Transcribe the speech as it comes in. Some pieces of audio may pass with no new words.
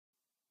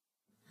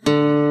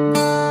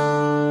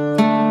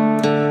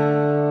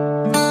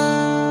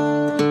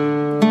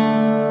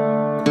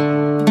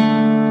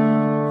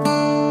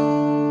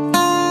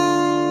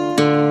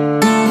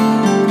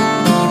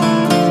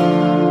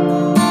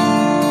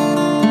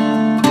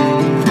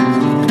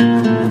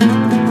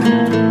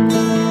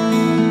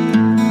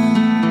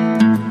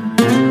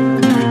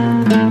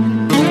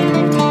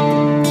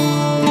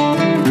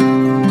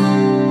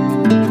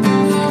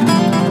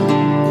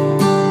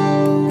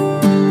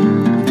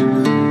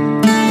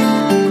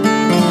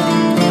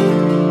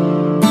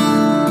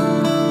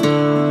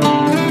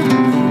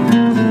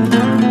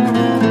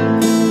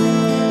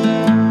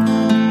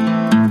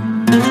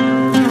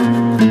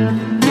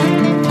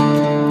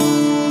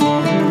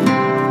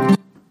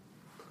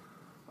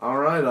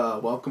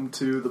right, welcome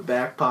to the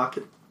Back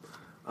Pocket,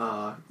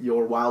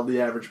 your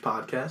Wildly Average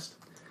podcast.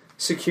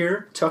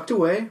 Secure, tucked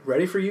away,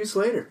 ready for use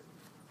later.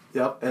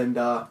 Yep, and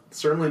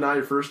certainly not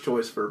your first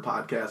choice for a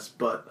podcast,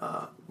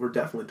 but we're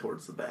definitely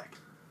towards the back.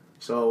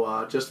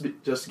 So just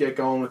to get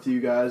going with you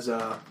guys,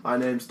 my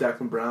name's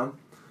Declan Brown,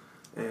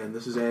 and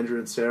this is Andrew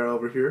and Sarah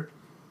over here.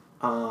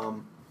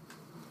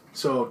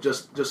 So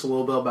just a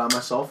little bit about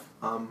myself.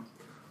 I'm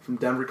from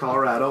Denver,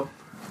 Colorado.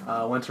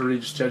 Went to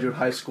Regis Jesuit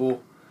High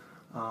School.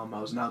 I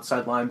was an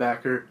outside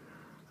linebacker.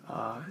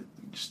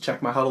 Just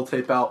check my huddle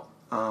tape out.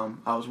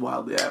 I was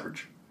wildly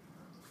average.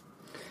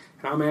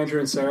 And I'm Andrew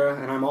and Sarah,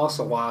 and I'm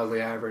also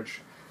wildly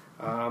average.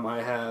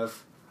 I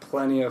have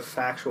plenty of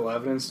factual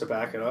evidence to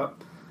back it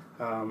up.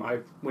 I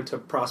went to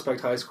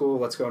Prospect High School.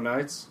 Let's go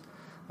Knights.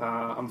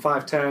 I'm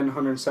 5'10",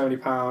 170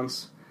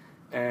 pounds,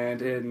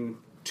 and in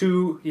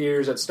 2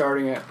 years at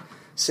starting at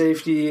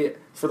safety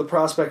for the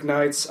Prospect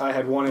Knights, I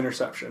had 1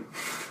 interception.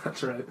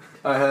 That's right.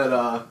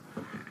 I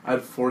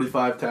had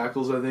 45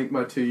 tackles, I think,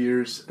 my 2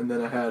 years, and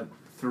then I had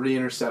 3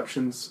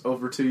 interceptions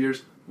over 2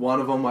 years. One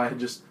of them I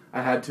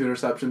had 2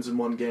 interceptions in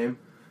one game,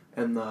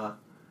 and I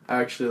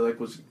actually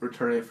was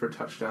returning it for a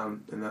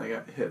touchdown, and then I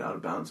got hit out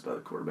of bounds by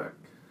the quarterback.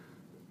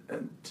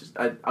 And just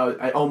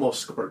I almost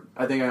scored.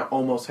 I think I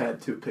almost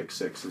had 2 pick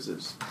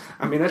sixes.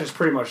 I mean, that just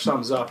pretty much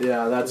sums up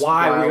that's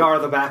why we are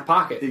the back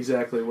pocket.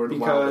 Exactly, we're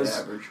wildly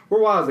average.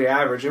 We're wildly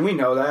average, and we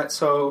know that.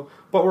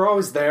 But we're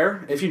always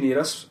there if you need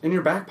us in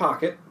your back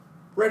pocket,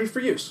 ready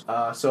for use.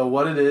 So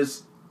what it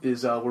is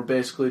we're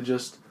basically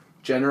just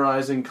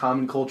generalizing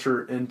common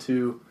culture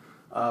into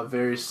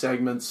various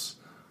segments,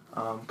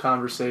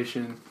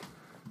 conversation,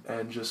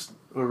 and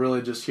we're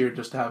really just here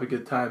just to have a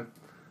good time.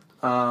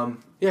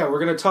 We're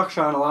going to touch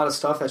on a lot of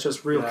stuff that's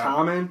just real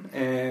common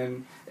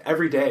and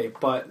every day,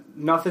 but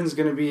nothing's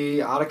going to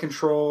be out of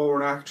control. We're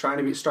not trying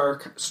to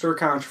stir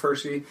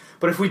controversy,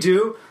 but if we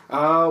do,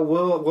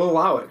 we'll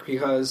allow it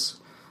because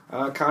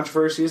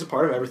controversy is a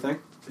part of everything.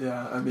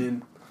 Yeah, I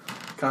mean,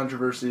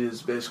 controversy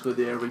is basically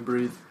the air we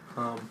breathe.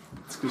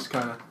 It's just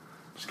kind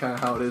of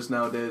how it is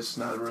nowadays. It's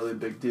not really a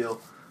big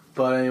deal.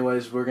 But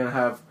anyways, we're going to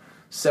have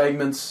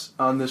segments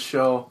on this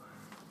show.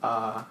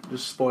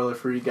 Just spoiler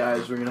for you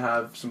guys, we're going to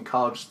have some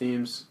college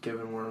themes,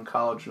 given we're in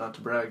college, not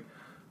to brag.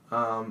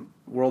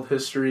 World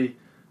history,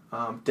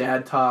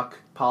 dad talk,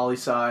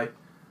 poli-sci.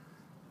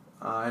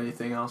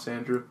 Anything else,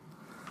 Andrew?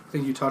 I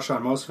think you touched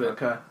on most of it.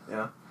 Okay,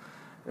 yeah.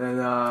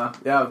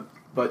 And,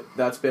 but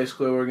that's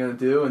basically what we're going to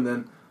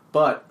do.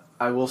 But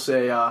I will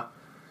say,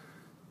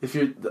 if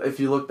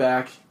you look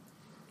back,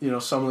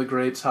 some of the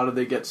greats, how did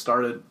they get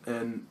started?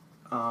 And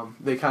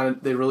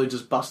they really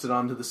just busted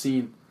onto the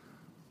scene.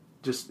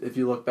 Just if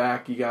you look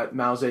back, you got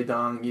Mao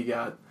Zedong, you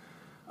got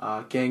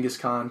Genghis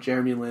Khan,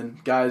 Jeremy Lin,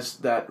 guys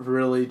that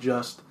really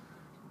just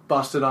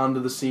busted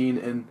onto the scene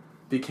and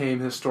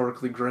became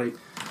historically great.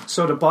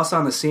 So to bust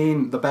on the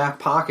scene, the back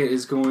pocket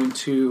is going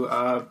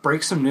to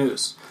break some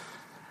news.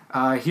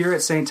 Here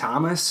at St.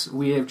 Thomas,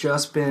 we have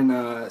just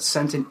been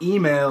sent an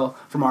email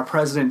from our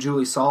president,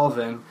 Julie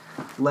Sullivan,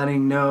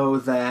 letting know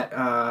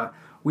that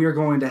we are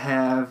going to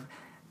have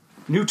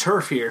new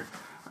turf here.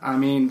 I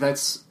mean,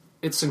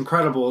 it's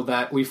incredible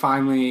that we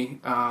finally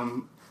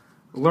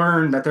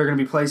learned that they're going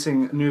to be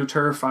placing new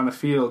turf on the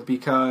field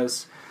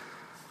because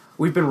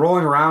we've been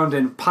rolling around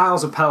in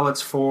piles of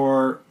pellets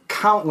for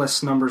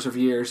countless numbers of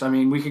years. I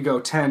mean, we could go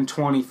 10,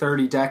 20,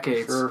 30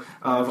 decades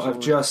of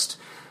just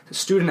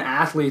student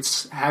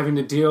athletes having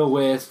to deal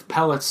with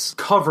pellets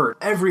covered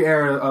every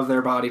area of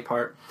their body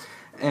part.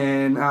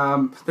 And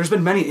there's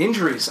been many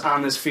injuries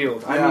on this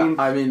field.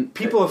 I mean,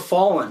 people have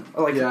fallen.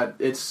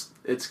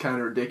 It's kind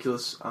of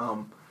ridiculous.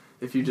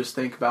 If you just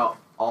think about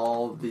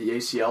all the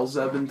ACLs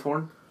that have been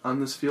torn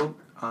on this field,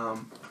 how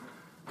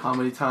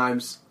many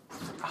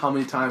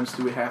ACLs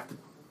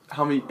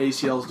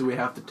do we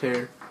have to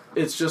tear?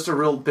 It's just a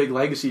real big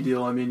legacy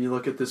deal. I mean, you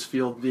look at this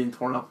field being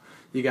torn up.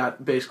 You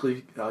got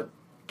basically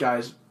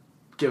guys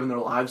giving their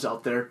lives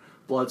out there,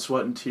 blood,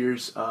 sweat, and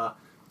tears.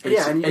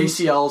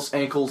 ACLs,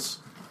 ankles,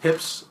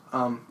 hips.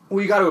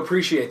 You got to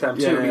appreciate them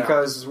too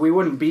because we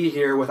wouldn't be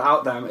here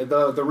without them.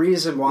 The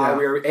reason why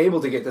we were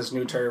able to get this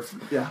new turf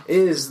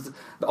is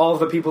all of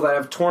the people that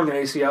have torn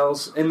their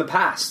ACLs in the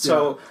past.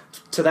 So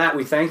to that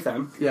we thank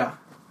them. Yeah.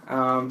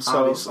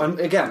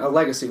 Again, a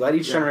legacy. Let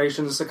each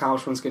generation's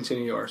accomplishments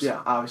continue yours.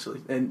 Yeah,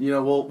 obviously, and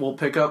we'll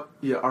pick up.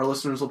 Our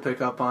listeners will pick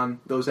up on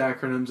those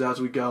acronyms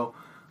as we go.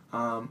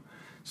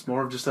 It's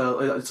more of just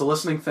it's a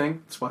listening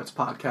thing. That's why it's a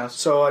podcast.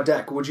 So,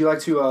 Deck, would you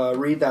like to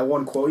read that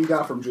one quote you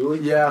got from Julie?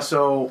 Yeah.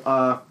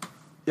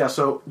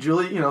 So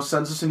Julie,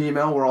 sends us an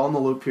email. We're all in the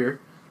loop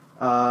here.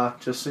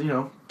 Just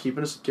give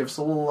us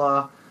a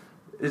little.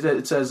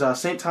 It says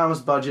St. Thomas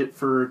budget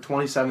for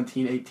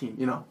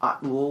 2017-18. A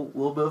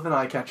little bit of an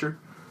eye catcher.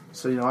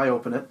 So I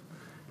open it,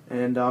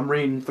 and I'm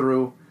reading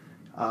through.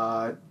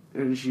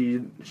 And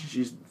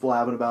she's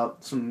blabbing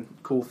about some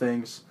cool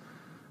things.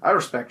 I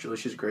respect Julie.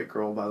 She's a great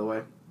girl, by the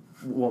way.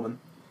 Woman.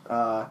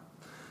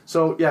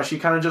 She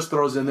kind of just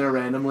throws in there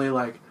randomly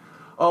like,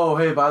 oh,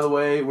 hey, by the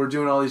way, we're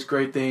doing all these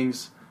great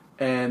things,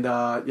 And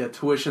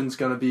tuition's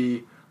going to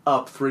be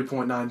up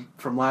 3.9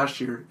 from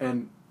last year,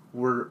 and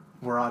we're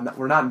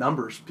not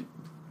numbers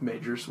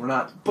majors. We're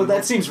not. But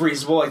that seems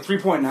reasonable, like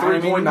 3.9.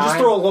 3.9. Just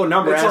throw a low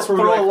number.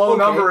 Throw a low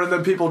number, and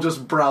then people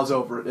just browse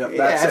over it. Yeah,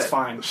 that's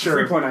fine.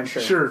 Sure. 3.9,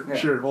 sure.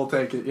 Sure. We'll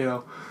take it,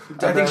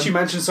 I think she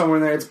mentioned somewhere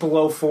in there it's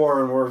below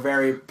 4, and we're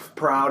very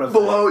proud of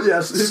below, that.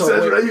 Yes. It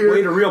says right here.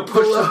 Way to real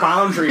push the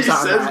boundaries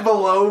on that. It says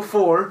below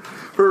 4.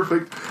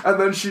 Perfect. And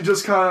then she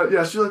just kind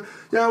of, she's like,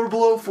 we're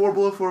below 4,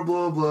 blah,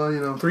 blah,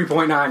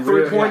 3.9.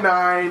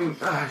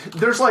 3.9.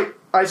 There's like,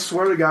 I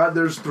swear to God,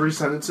 there's 3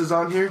 sentences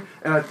on here,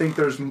 and I think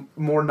there's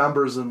more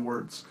numbers than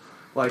words.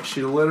 Like,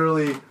 she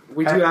literally...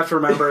 We do have to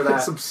remember that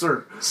it's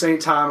absurd.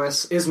 St.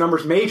 Thomas is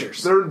numbers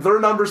majors. They're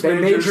numbers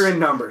majors. They major in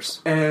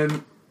numbers.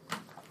 And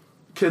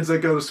kids that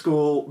go to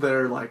school,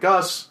 they're like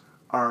us,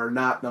 are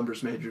not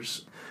numbers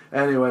majors.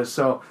 Anyway,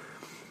 so...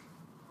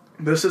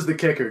 This is the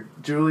kicker.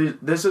 Julie,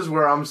 this is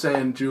where I'm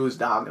saying Julie's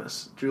dogging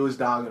us. Julie's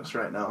dogging us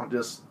right now.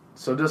 Just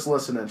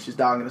listen in. She's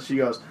dogging us. She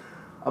goes,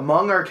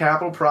 among our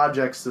capital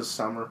projects this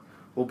summer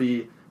will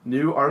be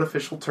new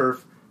artificial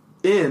turf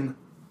in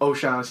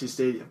O'Shaughnessy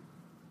Stadium.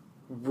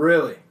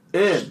 Really?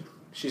 In.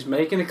 She's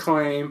making a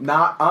claim.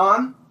 Not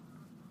on?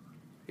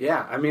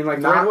 Yeah, I mean, like,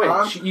 not right away.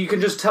 On? You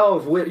can just tell,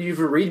 if you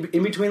read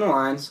in between the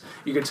lines,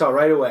 you can tell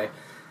right away.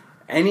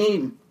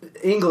 Any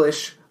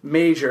English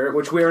major,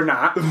 which we are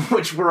not,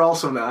 which we're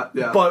also not,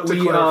 yeah. But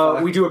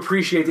we do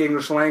appreciate the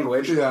English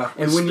language, yeah.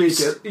 And we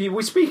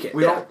speak it.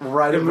 We don't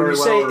write it and very when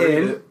well. When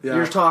you say "in,"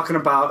 you're talking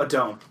about a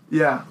dome.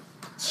 Yeah.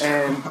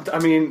 And I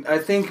mean, I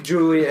think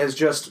Julie has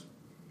just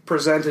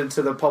presented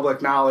to the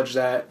public knowledge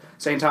that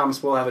St.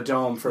 Thomas will have a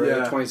dome for the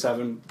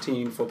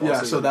 2017 football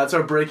season. So that's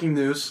our breaking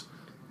news.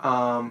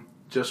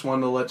 Just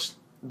wanted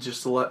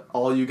to let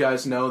all you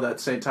guys know that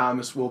St.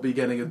 Thomas will be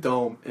getting a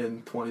dome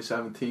in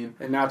 2017.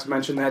 And not to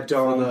mention that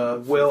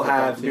dome will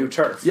have new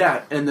turf.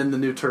 Yeah, and then the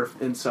new turf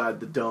inside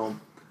the dome.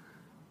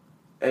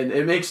 And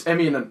it makes,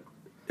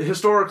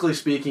 historically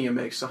speaking, it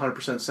makes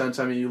 100% sense.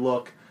 I mean, you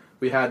look,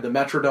 we had the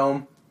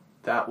Metrodome.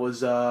 That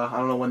was, I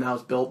don't know when that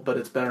was built, but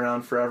it's been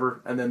around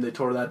forever. And then they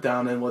tore that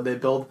down, and when they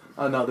built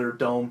another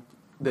dome,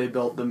 they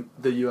built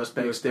the U.S.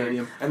 Bank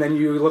Stadium. And then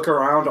you look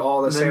around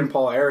all the St.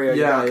 Paul area.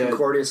 You got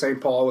Concordia St.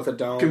 Paul with a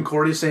dome.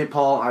 Concordia St.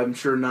 Paul, I'm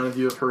sure none of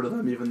you have heard of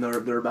them, even though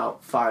they're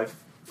about 5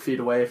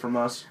 feet away from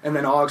us. And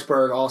then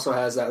Augsburg also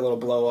has that little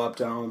blow-up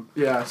dome.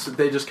 Yeah, so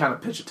they just kind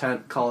of pitch a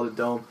tent, call it a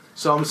dome.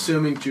 So I'm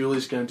assuming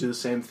Julie's going to do the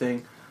same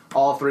thing.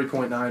 All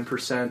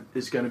 3.9%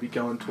 is going to be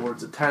going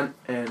towards a tent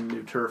and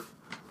new turf.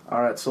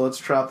 All right, so let's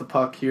trap the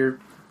puck here.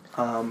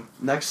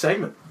 Next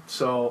segment.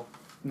 So...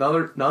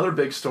 Another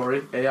big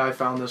story. AI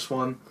found this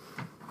one.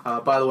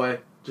 By the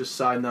way, just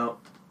side note,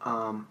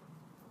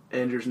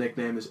 Andrew's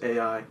nickname is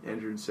AI.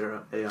 Andrew and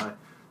Sarah, AI.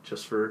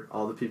 Just for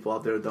all the people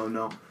out there that don't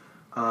know.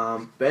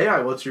 But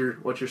AI, what's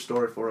your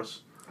story for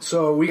us?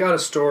 So we got a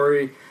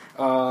story.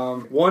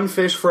 One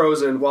fish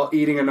frozen while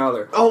eating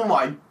another. Oh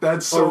my,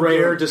 that's so a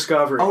rare good.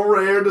 Discovery. A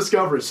rare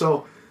discovery.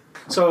 So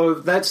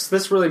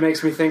this really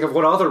makes me think of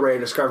what other rare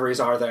discoveries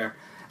are there.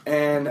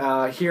 And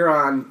here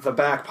on the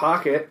back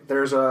pocket,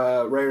 there's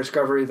a rare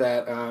discovery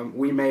that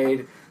we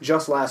made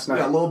just last night.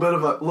 Yeah,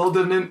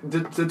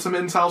 did some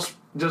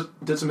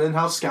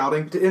in-house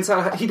scouting. He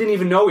didn't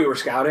even know we were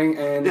scouting,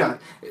 and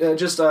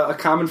just a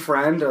common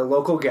friend, a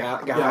local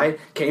guy,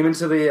 came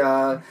into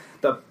the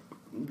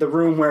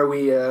room where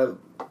we do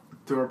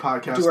our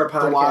podcast.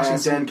 The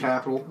Washington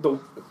Capitol. The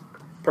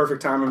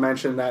perfect time to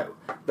mention that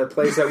the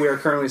place that we are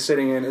currently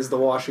sitting in is the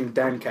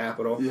Washington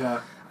Capitol. Yeah.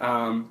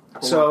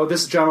 So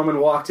this gentleman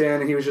walked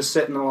in, and he was just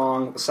sitting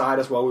alongside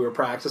us while we were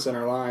practicing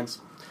our lines,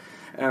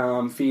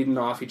 feeding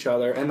off each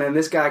other. And then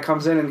this guy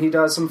comes in, and he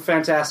does some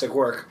fantastic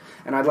work.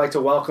 And I'd like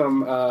to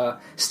welcome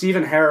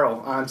Stephen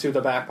Harrell onto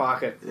the back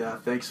pocket. Yeah,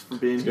 thanks for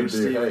being here,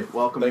 Steve. Hey,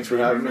 welcome. Thanks for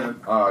having me.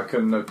 I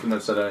couldn't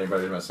have said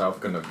anybody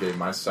myself. Couldn't have gave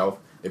myself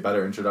a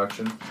better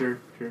introduction. Sure.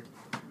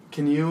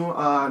 Can you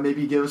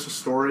maybe give us a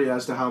story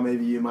as to how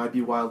maybe you might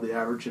be wildly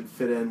average and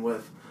fit in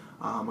with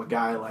a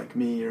guy like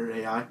me or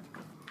AI?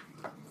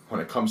 When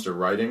it comes to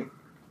writing,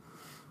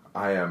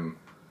 I am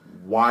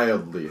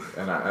wildly,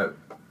 and I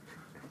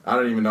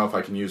don't even know if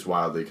I can use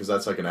wildly because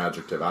that's like an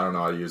adjective. I don't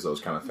know how to use those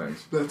kind of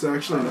things. That's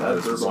actually that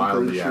is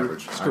wildly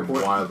average. I'm a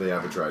wildly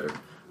average writer.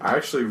 I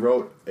actually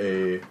wrote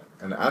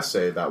an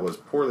essay that was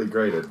poorly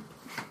graded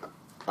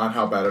on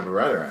how bad of a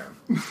writer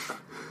I am.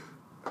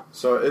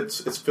 So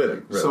it's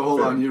fitting. Really, so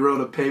hold on, you wrote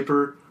a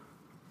paper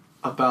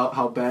about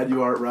how bad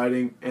you are at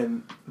writing,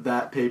 and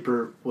that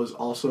paper was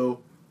also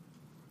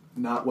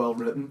not well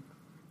written.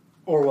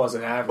 Or was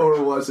it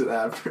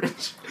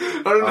average?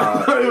 I don't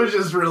know. It was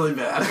just really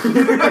bad.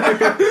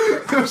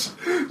 It was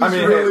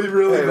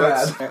really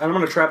bad. I'm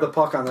going to trap the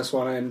puck on this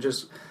one and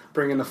just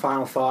bring in the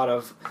final thought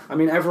of,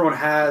 everyone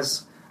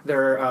has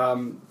their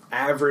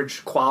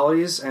average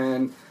qualities,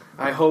 and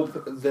I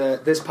hope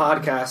that this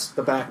podcast,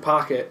 The Back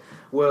Pocket,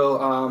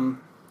 will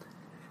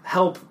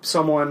help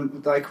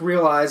someone like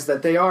realize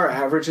that they are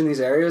average in these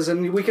areas,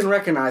 and we can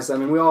recognize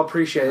them, and we all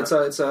appreciate it.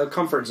 It's a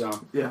comfort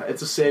zone. Yeah,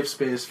 it's a safe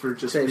space for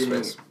just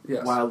being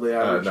wildly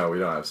average. No, we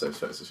don't have safe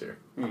spaces here.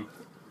 Mm.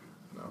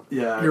 No.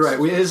 Yeah, you're right.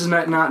 It is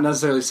not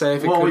necessarily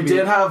safe.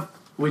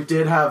 We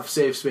did have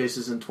safe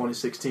spaces in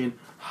 2016.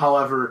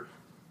 However,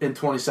 in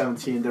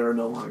 2017 there are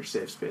no longer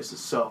safe spaces.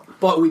 So,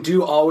 but we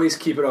do always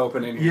keep it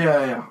open in here.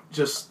 Yeah.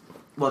 Just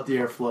let the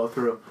air flow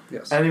through.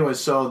 Yes. Anyway,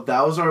 so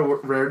that was our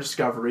rare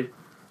discovery.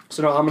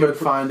 So no, I'm going to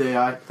find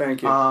AI.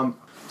 Thank you.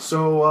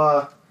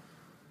 So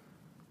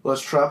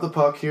let's trap the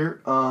puck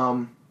here.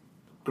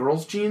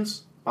 Girls'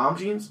 jeans, mom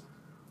jeans,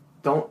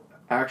 don't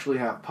actually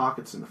have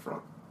pockets in the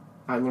front.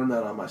 I learned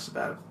that on my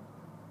sabbatical.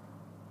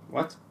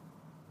 What?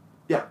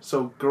 Yeah,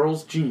 so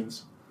girls'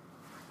 jeans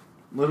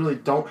literally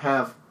don't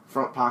have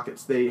front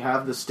pockets. They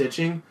have the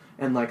stitching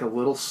and like a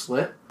little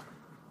slit,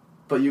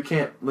 but you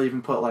can't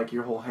even put like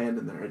your whole hand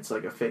in there. It's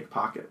like a fake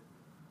pocket.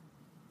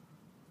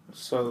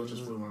 So it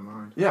just blew my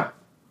mind. Yeah.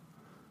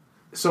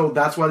 So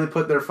that's why they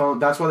put their phone.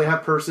 That's why they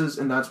have purses,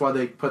 and that's why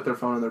they put their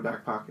phone in their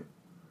back pocket.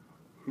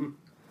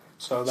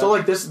 So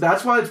like this.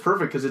 That's why it's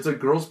perfect because it's a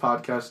girls'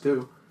 podcast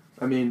too.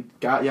 I mean,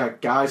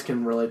 guys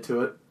can relate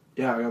to it.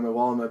 Yeah, I got my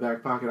wallet in my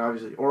back pocket,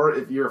 obviously. Or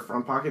if you're a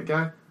front pocket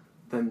guy,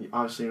 then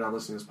obviously you're not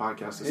listening to this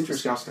podcast. It's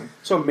disgusting.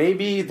 So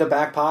maybe the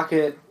back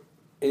pocket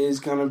is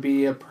going to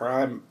be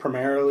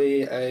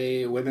primarily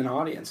a women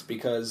audience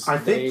because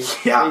they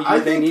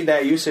need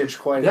that usage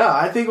quite. Yeah,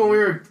 I think when we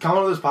were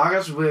coming to this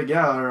podcast, we'd be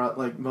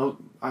like,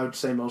 I would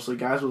say mostly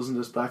guys will listen to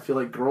this, but I feel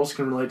like girls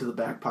can relate to the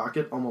back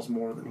pocket almost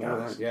more than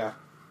guys. Yeah.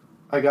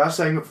 I got a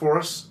segment for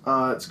us.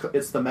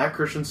 It's the Matt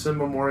Christensen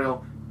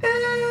Memorial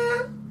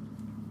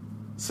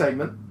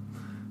segment.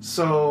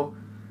 So,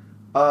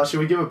 should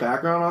we give a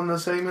background on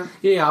this segment?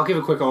 Yeah, I'll give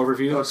a quick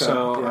overview. Okay,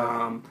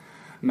 so,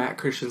 Matt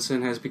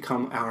Christensen has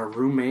become our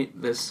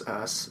roommate this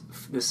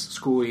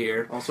school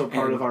year. Also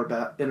part of our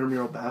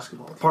intramural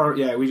basketball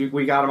team.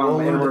 We got him on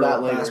the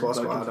intramural later, basketball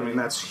squad. I mean,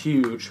 that's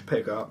huge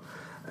pickup.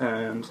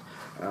 And,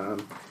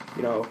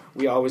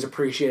 we always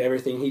appreciate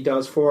everything he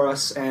does for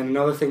us. And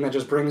another thing that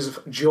just brings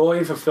joy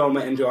and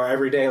fulfillment into our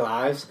everyday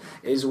lives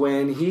is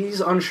when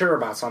he's unsure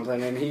about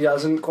something and he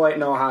doesn't quite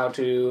know how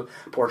to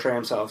portray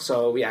himself.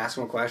 So we ask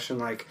him a question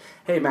like,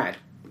 "Hey, Matt,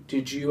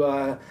 did you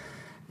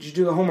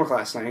do the homework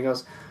last night?" He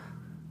goes,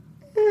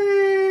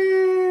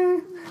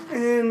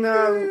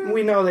 and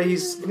we know that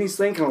he's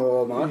thinking a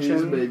little much.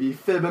 He's maybe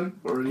fibbing,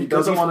 or he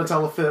doesn't want to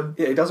tell a fib.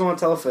 Yeah, he doesn't want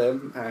to tell a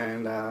fib,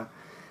 and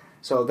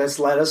so this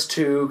led us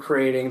to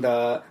creating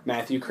the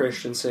Matthew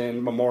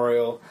Christensen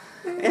Memorial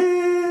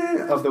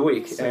of the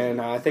Week. And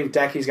I think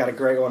Decky's got a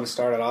great one to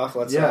start it off.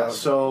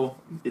 So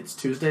it's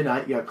Tuesday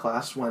night, you got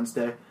class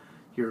Wednesday,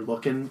 you're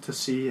looking to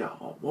see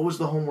what was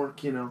the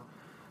homework,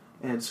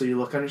 and so you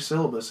look on your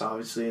syllabus,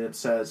 obviously, and it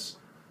says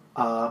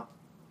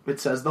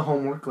the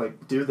homework,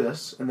 like, do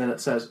this, and then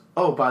it says,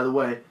 oh, by the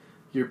way,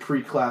 your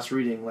pre-class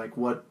reading, like,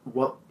 what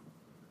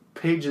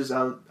pages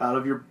out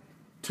of your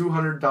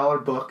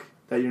 $200 book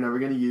that you're never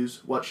going to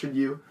use, what should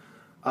you,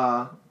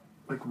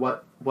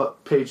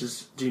 what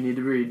pages do you need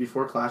to read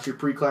before class, your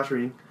pre-class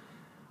reading,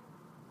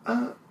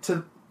 am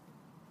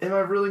I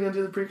really going to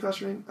do the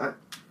pre-class reading?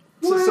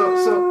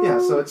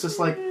 So it's just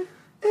like,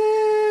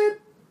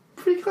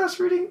 pre-class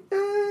reading,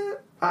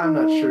 I'm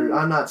not sure,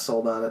 I'm not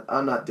sold on it,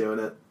 I'm not doing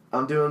it.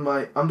 I'm doing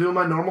my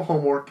normal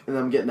homework, and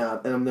I'm getting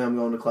out, and then I'm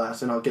going to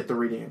class, and I'll get the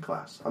reading in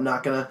class. I'm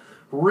not gonna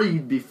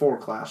read before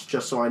class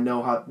just so I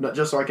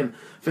can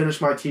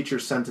finish my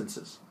teacher's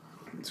sentences.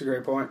 That's a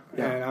great point.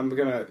 Yeah. And I'm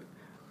gonna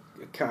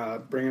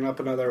bringing up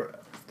another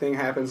thing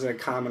happens in a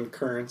common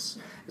occurrence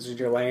is when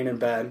you're laying in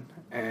bed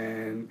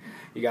and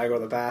you gotta go to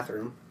the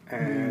bathroom,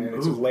 and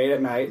it's late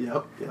at night.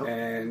 Yep.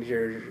 And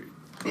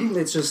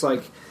it's just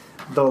like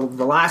the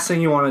last thing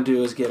you want to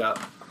do is get up.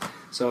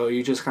 So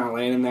you just kind of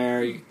laying in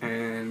there,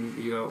 and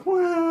you go,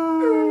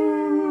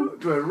 "Whoa,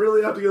 do I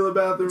really have to go to the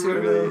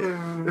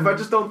bathroom? If I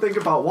just don't think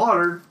about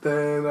water,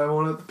 then I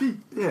won't have to pee."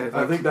 Yeah,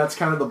 I think that's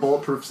kind of the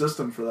bulletproof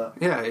system for that.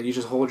 Yeah, you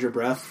just hold your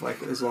breath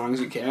like as long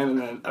as you can, and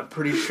then I'm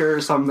pretty sure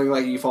something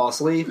like you fall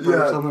asleep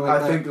or something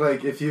like that. I think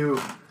like if you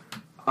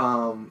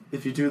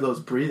do those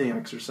breathing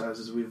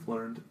exercises, we've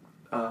learned,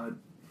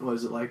 what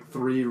is it, like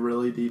 3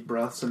 really deep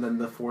breaths, and then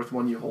the 4th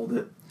one you hold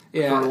it.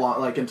 Yeah, for a lot,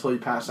 like until you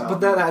pass out. But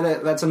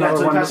that's another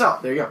one. Until you pass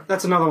out. There you go.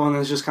 That's another one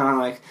that's just kind of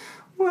like.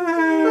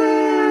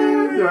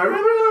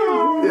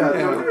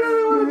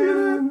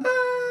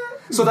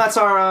 So that's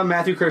our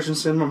Matthew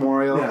Christensen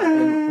Memorial. Yeah,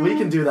 and we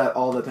can do that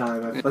all the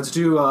time. Let's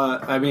do.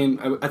 I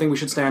think we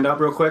should stand up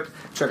real quick.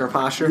 Check our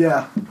posture.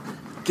 Yeah.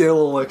 Get a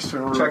little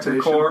external rotation. Check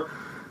your core.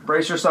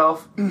 Brace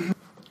yourself.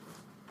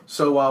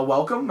 So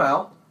welcome,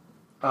 Mal.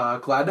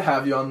 Glad to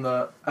have you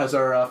as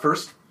our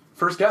first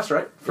guest,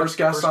 right? First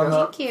guest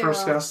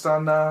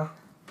on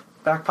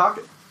Back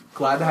Pocket.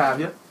 Glad to have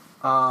you.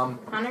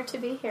 Honored to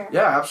be here.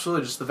 Yeah,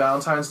 absolutely. Just the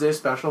Valentine's Day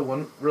special.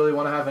 Wouldn't really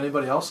want to have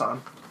anybody else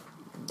on.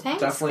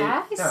 Thanks, definitely,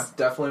 guys. Yeah,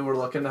 definitely. We're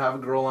looking to have a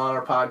girl on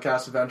our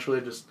podcast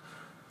eventually. Just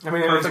I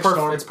mean,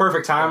 it's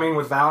perfect timing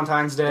with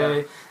Valentine's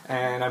Day,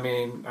 and I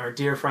mean, our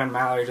dear friend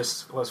Mallory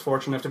just was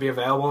fortunate enough to be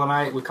available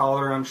tonight. We called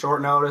her on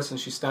short notice, and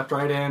she stepped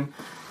right in.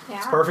 Yeah.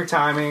 It's perfect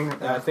timing.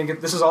 I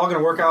think this is all going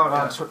to work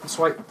out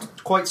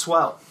quite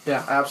swell.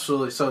 Yeah,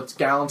 absolutely. So it's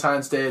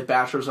Valentine's Day,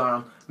 Bachelor's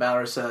Arm.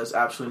 Mallory says,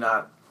 absolutely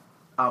not.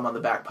 I'm on the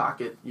back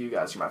pocket. You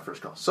guys are my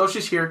first call. So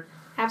she's here.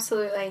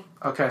 Absolutely.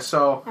 Okay,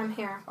 so I'm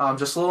here.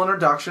 Just a little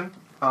introduction.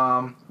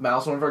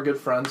 Mal's one of our good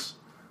friends.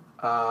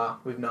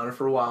 We've known her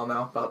for a while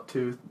now, about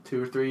two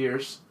or 3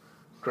 years.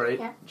 Great.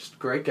 Yeah. Just a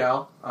great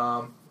gal.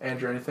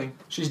 Andrew, anything?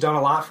 She's done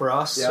a lot for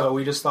us, so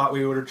we just thought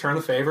we would return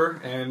the favor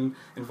and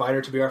invite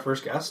her to be our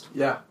first guest.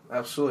 Yeah,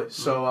 absolutely.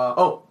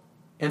 So,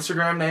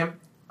 Instagram name,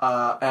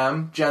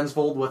 M,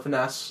 Jensvold with an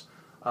S.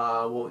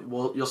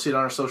 You'll see it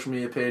on our social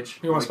media page.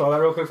 You want to spell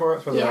that real quick for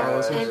us?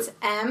 It's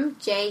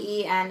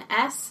MJENSVOLD.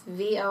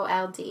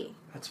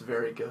 That's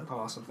very good.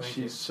 Awesome, thank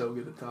you. She's so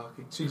good at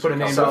talking. So you put a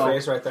name to a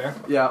face right there.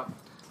 Yeah.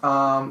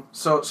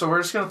 So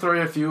we're just gonna throw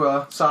you a few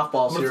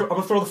softballs here. I'm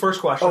gonna throw the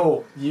first question.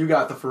 Oh, you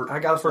got the first. I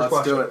got the first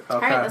question. Let's do it.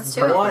 Okay. All right, let's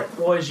do it. What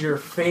was your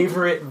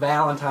favorite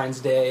Valentine's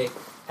Day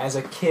as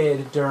a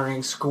kid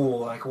during school?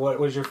 Like, what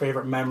was your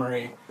favorite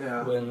memory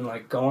when,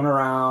 like, going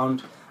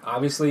around?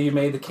 Obviously, you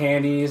made the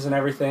candies and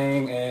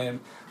everything,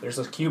 and there's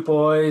those cute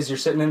boys. You're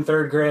sitting in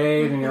 3rd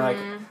grade, and you're like,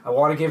 I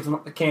want to give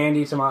the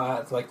candy to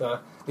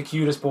the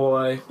cutest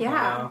boy.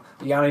 Yeah.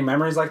 You got any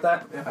memories like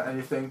that? Yeah.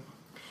 Anything?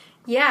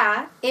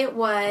 Yeah, it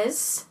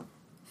was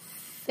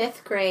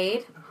 5th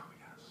grade. Oh,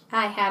 yes.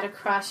 I had a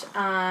crush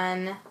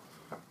on,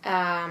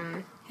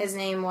 his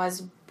name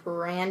was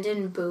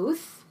Brandon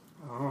Booth.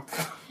 Oh.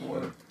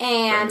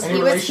 And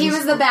he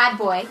was the bad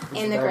boy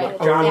in the grade.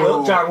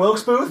 John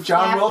Wilkes Booth?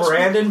 Wilkes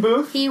Brandon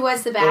Booth? He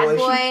was the bad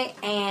boy,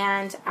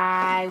 and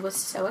I was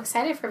so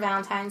excited for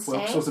Valentine's Day.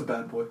 Wilkes was a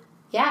bad boy.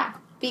 Yeah,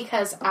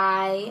 because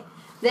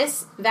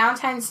this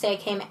Valentine's Day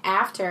came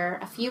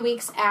a few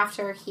weeks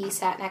after he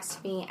sat next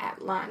to me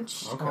at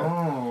lunch. Okay.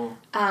 Oh.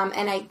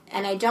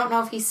 And I don't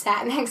know if he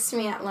sat next to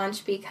me at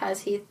lunch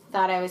because he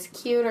thought I was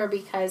cute or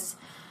because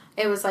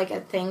it was like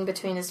a thing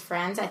between his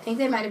friends. I think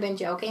they might have been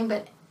joking,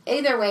 but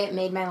either way, it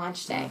made my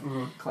lunch day.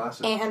 Mm-hmm.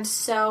 Classic. And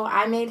so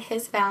I made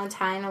his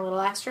Valentine a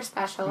little extra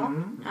special.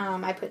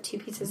 Mm-hmm. I put 2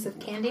 pieces of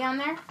candy on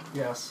there.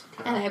 Yes.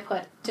 Okay. And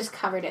I just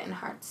covered it in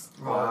hearts.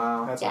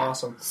 Wow. That's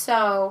awesome.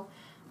 So,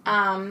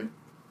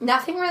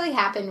 nothing really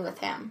happened with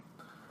him.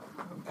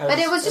 But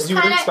it was just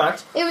kind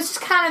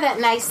of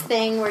that nice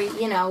thing where,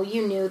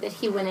 you knew that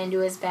he went into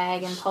his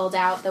bag and pulled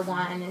out the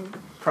one and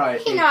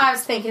probably I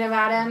was thinking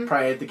about him.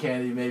 Probably ate the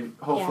candy, maybe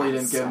hopefully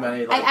didn't give him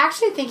any. I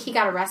actually think he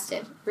got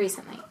arrested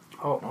recently.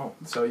 Oh.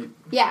 So you...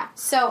 Yeah,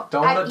 so...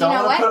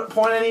 Don't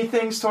point any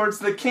things towards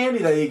the candy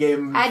that you gave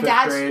him in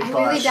 5th grade. I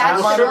really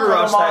dodged sugar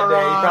rush that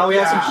day. You probably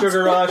had some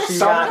sugar rush. He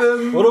got a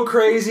little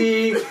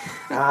crazy.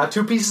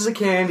 2 pieces of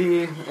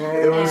candy.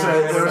 There was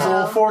a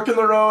little fork in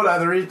the road.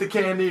 Either eat the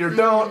candy or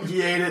don't.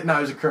 He ate it.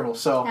 Now he's a criminal.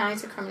 So now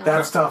he's a criminal.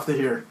 That's tough to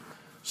hear.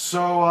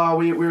 So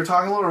we were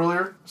talking a little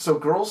earlier. So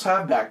girls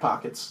have back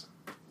pockets.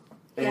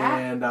 Yeah.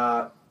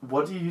 And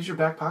what do you use your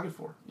back pocket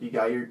for? You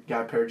got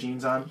a pair of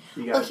jeans on?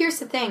 Well, here's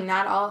the thing.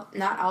 Not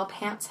all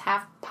pants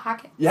have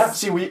pockets. Yeah,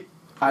 see,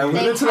 I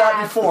alluded to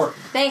that before.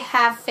 They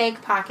have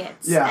fake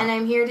pockets. Yeah. And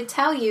I'm here to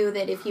tell you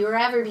that if you were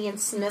ever being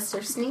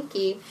Mr.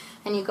 Sneaky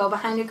and you go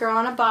behind a girl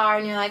in a bar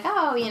and you're like,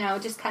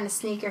 just kind of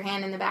sneak your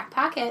hand in the back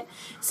pocket,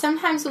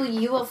 sometimes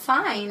you will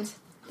find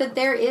that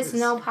there is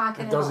no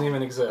pocket at all. It doesn't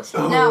even exist.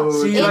 No.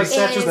 See,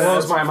 that just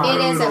blows my mind.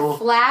 It is a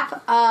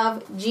flap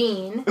of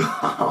jean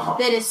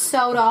that is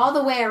sewed all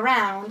the way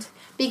around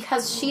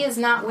because she is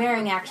not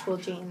wearing actual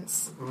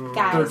jeans,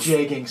 guys. They're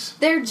jeggings.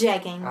 They're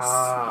jeggings.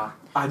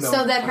 I know.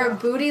 So that her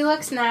booty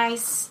looks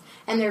nice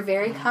and they're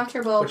very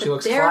comfortable. But she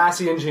looks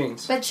classy in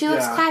jeans. But she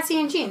looks classy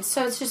in jeans.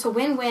 So it's just a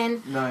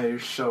win-win. No, you're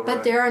so right.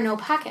 But there are no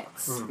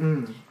pockets.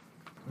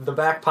 The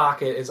back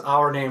pocket is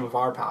our name of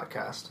our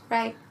podcast.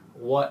 Right.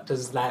 What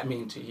does that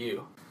mean to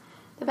you?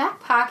 The back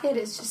pocket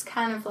is just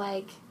kind of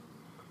like,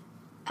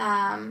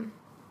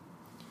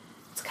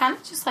 it's kind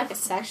of just like a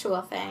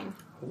sexual thing.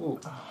 Ooh.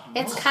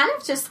 It's kind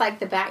of just like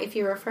the back, if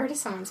you refer to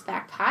someone's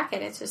back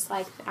pocket, it's just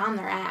like on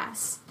their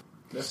ass.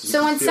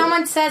 So when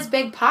someone says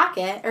big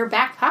pocket or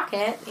back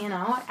pocket,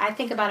 I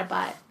think about a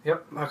butt.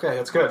 Yep. Okay,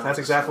 that's good. That's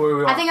exactly what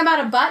we want. I think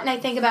about a butt and I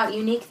think about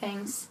unique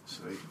things.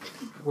 Sweet.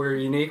 We're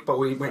unique, but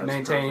we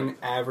maintain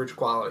average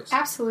qualities.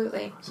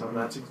 Absolutely. So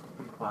that's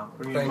wow.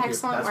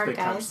 Excellent work, big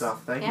guys. time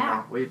stuff. Thank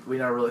you. We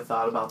never really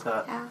thought about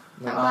that. Yeah.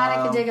 I'm glad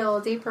I could dig a little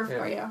deeper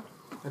for you.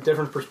 A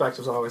different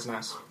perspective is always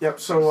nice. Yep.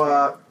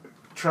 So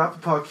trap the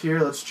puck here.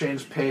 Let's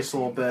change pace a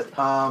little bit.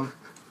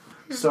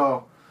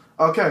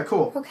 Okay,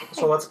 cool. Okay.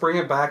 So let's bring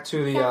it back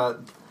to the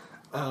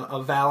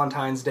a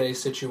Valentine's Day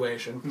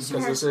situation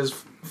because this is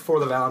for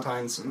the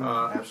Valentine's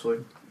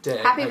absolutely Day.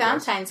 Happy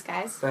Valentine's,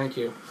 guys. Thank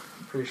you.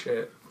 Appreciate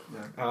it.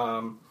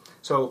 Yeah.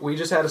 So we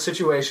just had a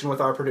situation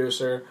with our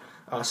producer,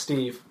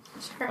 Steve,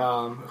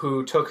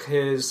 who took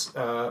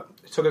a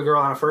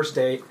girl on a first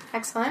date.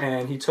 Excellent.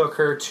 And he took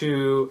her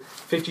to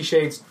 50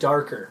 Shades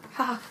Darker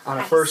on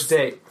a first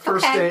date.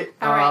 First date.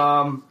 All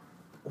right.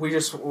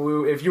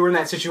 if you were in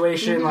that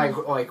situation, like,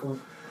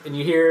 and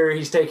you hear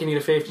he's taking you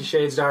to 50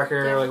 Shades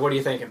Darker, like, what are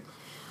you thinking?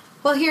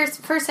 Well,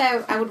 first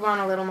I would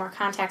want a little more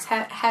context.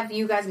 Have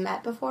you guys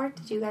met before?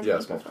 Did you guys?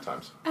 Yes, meet multiple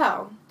times.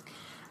 Oh,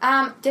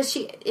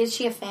 is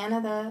she a fan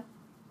of the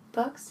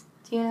books?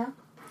 Do you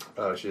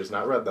know? She has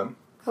not read them.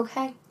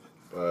 Okay.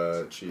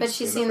 But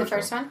she's seen the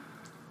first one.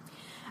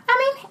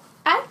 I mean,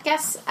 I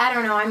guess I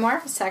don't know. I'm more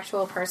of a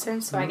sexual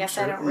person, so I guess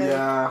I don't really.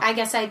 Yeah. I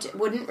guess I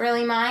wouldn't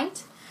really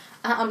mind.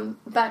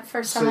 But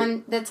for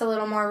someone that's a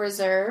little more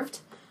reserved,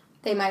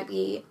 they might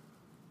be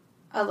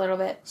a little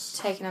bit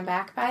taken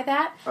aback by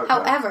that. Okay.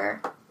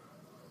 However,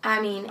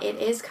 I mean, it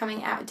is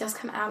coming out. It does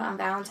come out on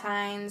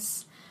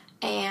Valentine's,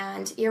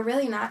 and you're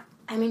really not.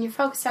 I mean, you're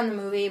focused on the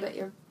movie, but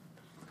you're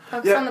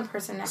focused on the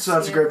person next to you. So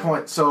that's a great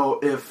point. So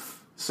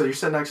you're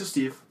sitting next to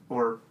Steve,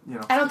 or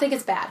I don't think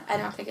it's bad. I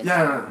don't think it's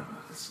bad. bad. No.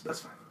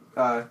 That's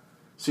fine.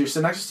 So you're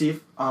sitting next to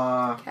Steve.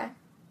 Okay.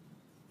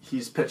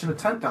 He's pitching a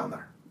tent down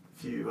there.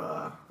 If you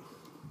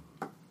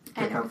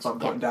get kind of fun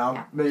putting down,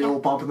 yeah, maybe a little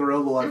bump in the road,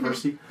 a little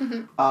adversity.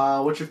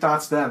 Mm-hmm. What's your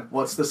thoughts then?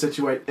 What's the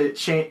situation? It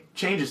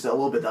changes it a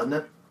little bit, doesn't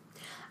it?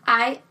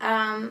 I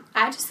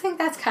just think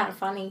that's kind of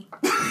funny.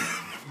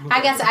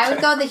 I guess I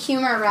would go the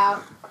humor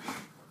route,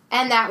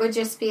 and that would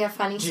just be a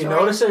funny story. Do you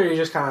notice it, or you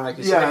just kind of like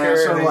you sit Yeah, here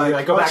so and then you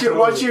like go back to the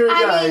movie?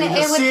 I mean,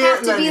 it would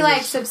have to be like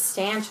just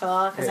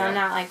substantial because I'm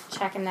not like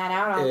checking that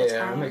out all the time.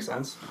 Yeah, that makes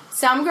sense.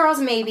 Some girls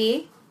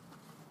maybe.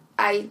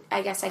 I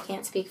guess I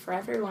can't speak for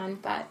everyone,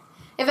 but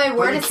if I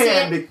were to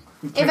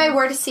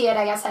see it,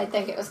 I guess I'd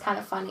think it was kind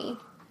of funny.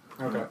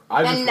 Okay.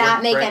 And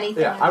not make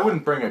anything. Yeah, I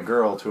wouldn't bring a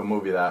girl to a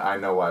movie that I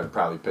know I'd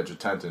probably pitch a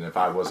tent in if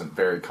I wasn't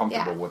very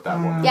comfortable with that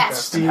woman.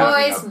 Yes,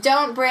 boys,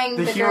 don't bring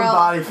the human girl.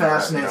 body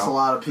fascinates a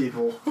lot of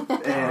people,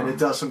 and it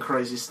does some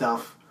crazy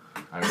stuff.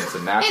 I mean, it's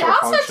a natural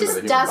function of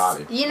the human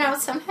body. You know,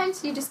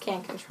 sometimes you just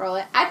can't control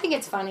it. I think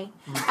it's funny.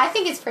 I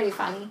think it's pretty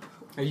funny.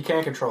 You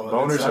can't control it.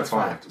 Boners are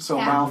funny. So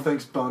Mal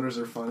thinks boners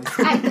are funny.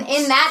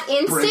 In that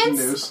instance, breaking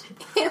news.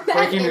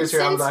 Breaking news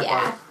here on Black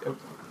Light.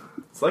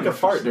 It's like a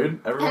fart, dude.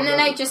 Everyone and then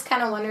does I just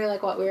kind of wonder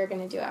like what we were going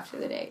to do after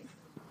the date.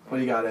 What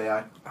do you got,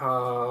 AI?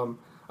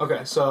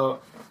 Okay, so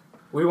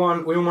we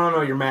want to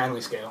know your manly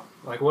scale.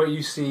 Like what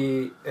you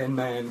see in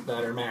men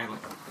that are manly.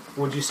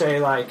 Would you say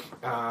like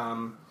a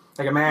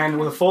man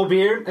with a full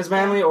beard is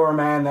manly, or a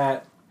man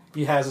that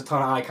he has a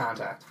ton of eye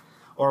contact,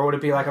 or would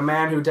it be like a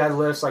man who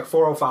deadlifts like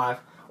 405,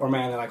 or a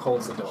man that like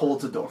holds the door?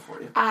 Holds the door for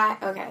you.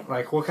 Okay.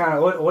 Like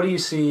what do you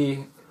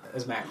see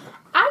as manly?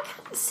 I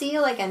kind of see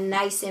like a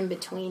nice in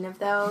between of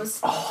those.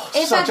 Oh,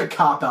 such a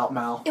cop out,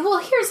 Mal. Well,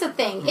 here's the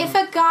thing: if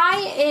a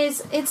guy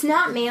it's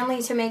not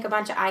manly to make a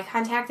bunch of eye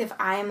contact if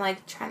I am like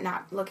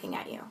not looking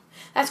at you.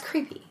 That's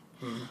creepy.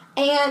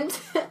 And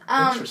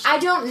I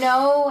don't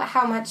know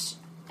how much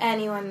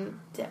anyone.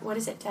 What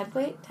is it?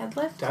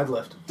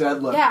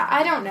 Deadlift. Yeah,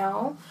 I don't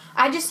know.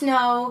 I just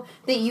know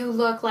that you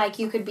look like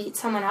you could beat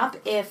someone up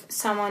if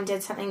someone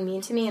did something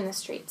mean to me in the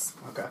streets.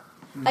 Okay.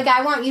 Like,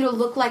 I want you to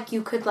look like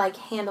you could, like,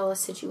 handle a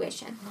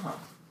situation. Oh.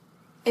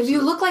 If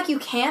you look like you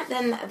can't,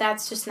 then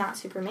that's just not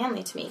super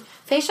manly to me.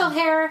 Facial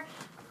hair,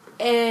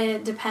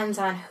 it depends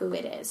on who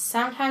it is.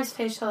 Sometimes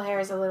facial hair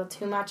is a little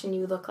too much and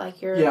you look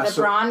like you're the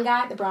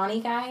brawny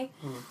guy,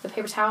 the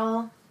paper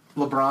towel.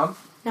 LeBron?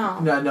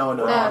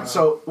 No.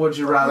 So, would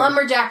you rather...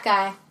 Lumberjack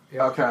guy.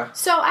 Yeah. Okay.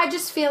 So, I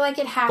just feel like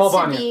it has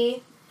to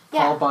be...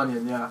 Yeah. Paul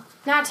Bunyan, yeah.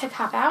 Not to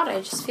cop out,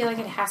 I just feel like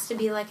it has to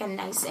be, like, a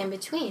nice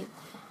in-between.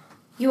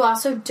 You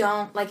also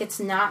don't, like, it's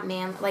not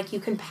like, you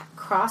can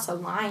cross a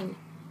line.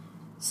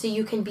 So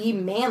you can be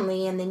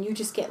manly, and then you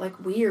just get,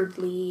 like,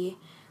 weirdly,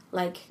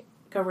 like,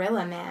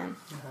 gorilla man.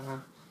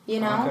 You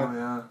know? Oh,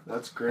 yeah.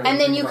 That's great.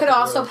 And then you could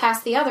also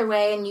pass the other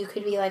way, and you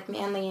could be, like,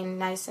 manly and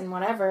nice and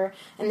whatever,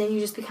 and then you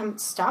just become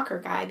stalker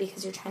guy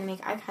because you're trying to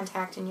make eye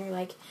contact, and you're,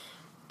 like,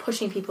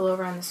 pushing people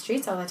over on the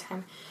streets all the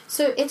time.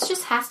 So it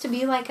just has to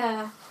be, like,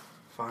 a...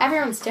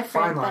 Everyone's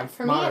different, but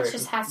for me, it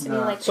just has to be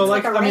like so.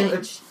 Like a range.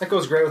 Mean, that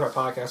goes great with our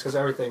podcast because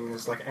everything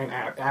is like an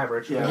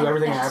average. Yeah. We do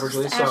everything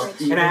averagely. Average.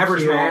 So an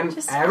average man,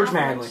 average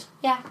manly.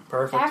 Yeah,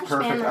 perfect.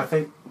 Manly. I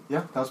think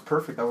that was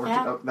perfect.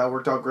 That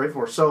worked out great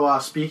for us. So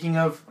speaking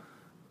of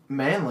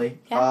manly,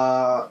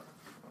 so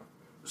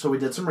we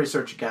did some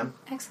research again.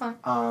 Excellent.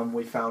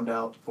 We found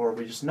out, or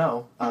we just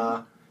know,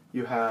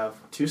 you have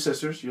two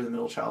sisters. You're the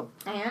middle child.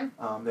 I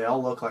am. They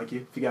all look like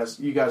you. If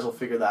you guys will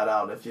figure that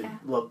out if you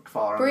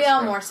follow around.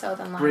 Brielle more so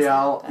than Liza.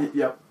 Brielle,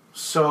 yep.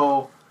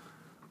 So,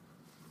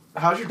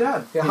 how's your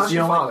dad? Yeah, how's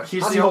your father?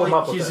 He's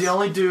the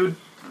only dude.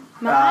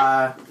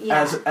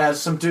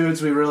 As some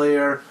dudes, we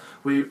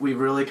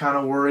really kind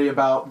of worry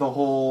about the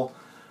whole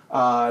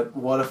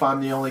what if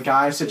I'm the only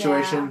guy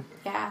situation.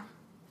 Yeah.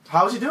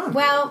 How's he doing?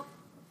 Well,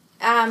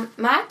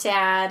 my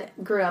dad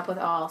grew up with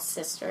all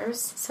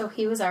sisters, so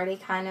he was already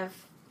kind of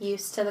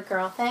used to the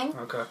girl thing.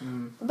 Okay.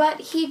 But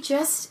he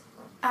just,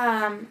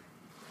 I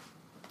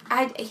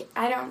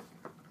don't.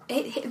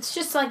 It's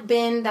just like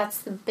been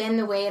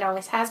the way it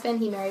always has been.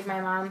 He married my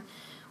mom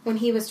when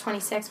he was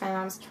 26. My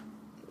mom's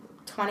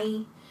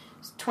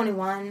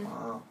 21.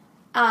 Wow.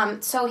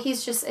 So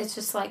it's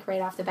just like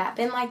right off the bat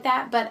been like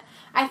that. But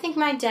I think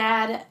my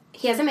dad,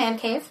 he has a man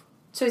cave,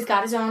 so he's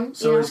got his own.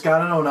 So he's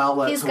got his own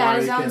outlet. He's got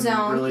his own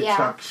zone. Really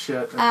chuck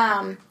shit.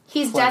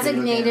 He's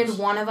designated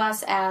one of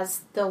us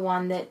as the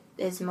one that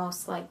is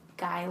most like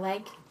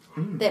guy-like,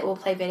 that will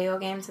play video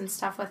games and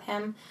stuff with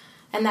him,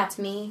 and that's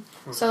me.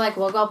 So like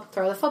we'll go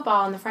throw the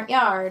football in the front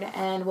yard,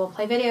 and we'll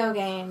play video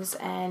games,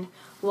 and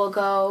we'll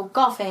go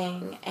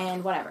golfing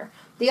and whatever.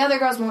 The other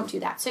girls won't do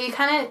that. So he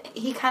kind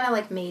of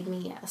like made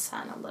me a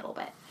son a little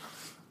bit.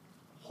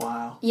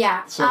 Wow.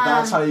 Yeah. So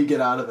that's how you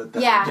get out of it.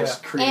 Then. Yeah.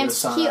 Just create and a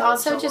son he out of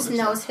also just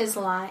someone, knows his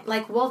line.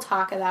 Like we'll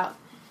talk about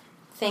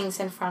things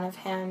in front of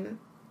him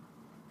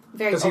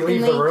very Does openly. he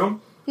leave the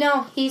room?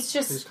 No,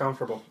 he's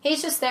comfortable.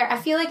 He's just there. I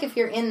feel like if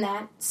you're in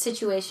that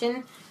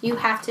situation, you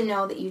have to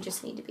know that you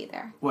just need to be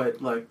there.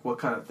 Wait, like what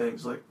kind of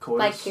things? Like coitus?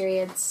 Like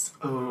periods.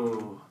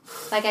 Oh.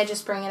 Like I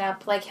just bring it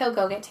up. Like he'll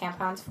go get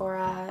tampons for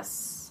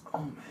us. Oh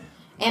man.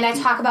 And I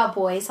talk about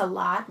boys a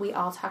lot. We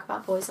all talk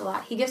about boys a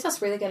lot. He gives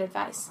us really good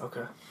advice.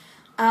 Okay.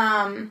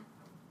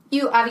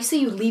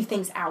 You leave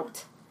things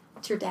out.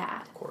 It's your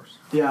dad. Of course.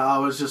 Yeah, I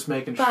was just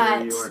making sure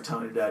But- you weren't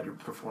telling your dad you're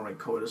performing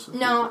coitus with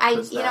No, people,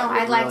 'cause that would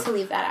I'd like really- to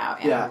leave that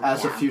out. Yeah,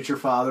 as a future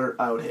father,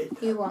 I would hate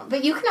that. You won't.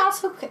 But you can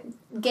also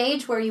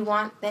gauge where you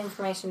want the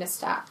information to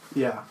stop.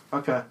 Yeah,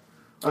 okay.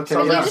 Okay,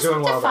 So You yeah. just doing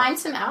have to well, find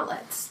some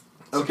outlets.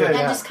 Okay, And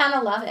Yeah. just kind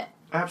of love it.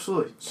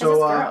 absolutely. Because So,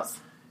 it's girls.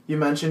 you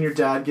mentioned your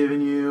dad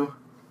giving you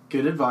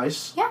good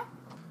advice. Yeah.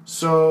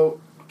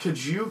 So,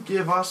 could you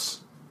give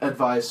us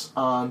advice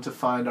on to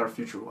find our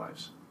future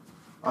wives?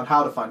 On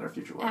how to find our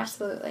future wives?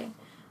 Absolutely.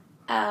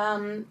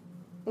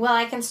 Well,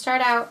 I can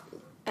start out.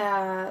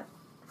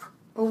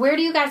 Where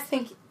do you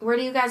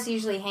guys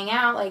usually hang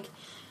out? Like,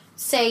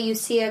 say you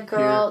see a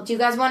girl. Here. Do you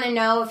guys want to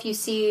know if you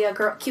see a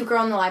cute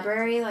girl in the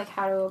library? Like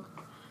how to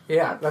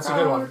Yeah, that's a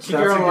good one. That's Keep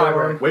your a own good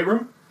library. one. Weight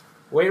room?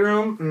 Weight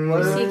room.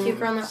 see a cute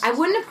girl in the. I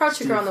wouldn't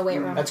approach a girl in the weight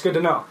room. That's good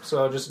to know.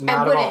 So just I not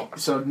at wouldn't. all.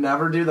 So,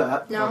 never do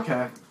that. No.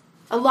 Okay.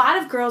 A lot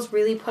of girls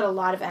really put a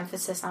lot of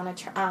emphasis on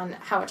on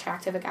how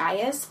attractive a guy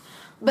is,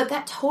 but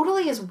that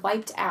totally is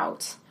wiped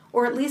out,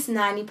 or at least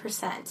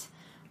 90%,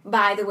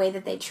 by the way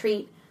that they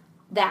treat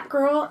that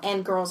girl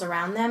and girls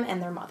around them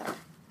and their mother.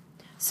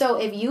 So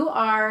if you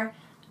are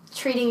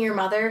treating your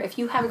mother, if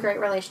you have a great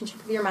relationship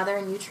with your mother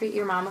and you treat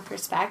your mom with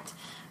respect,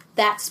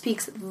 that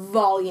speaks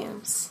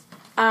volumes.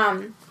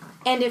 And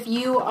if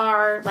you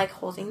are like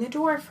holding the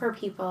door for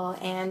people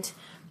and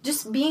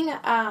just being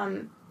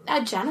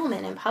a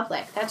gentleman in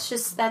public,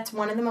 that's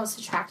one of the most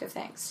attractive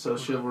things. So,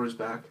 chivalry's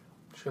back.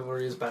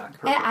 Chivalry is back.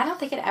 And I don't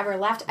think it ever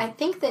left. I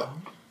think that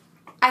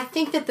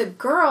the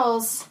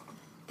girls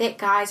that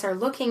guys are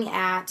looking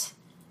at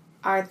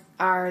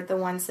are the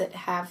ones that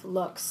have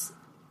looks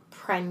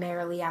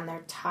primarily on the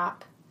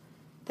top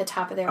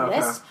of their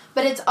list.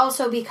 But it's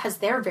also because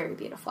they're very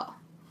beautiful.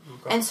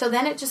 Okay. And so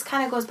then it just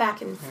kind of goes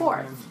back and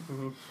forth.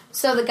 Mm-hmm.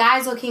 So the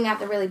guy's looking at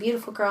the really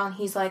beautiful girl and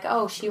he's like,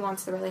 oh, she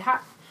wants the really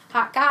hot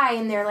guy,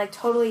 and they're like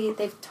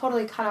they've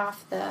totally cut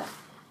off the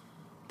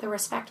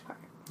respect part.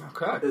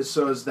 Okay.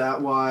 So is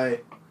that why?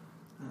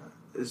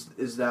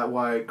 Is that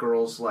why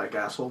girls like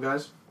asshole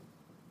guys?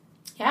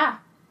 Yeah,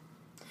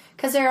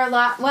 because there are a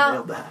lot. Well,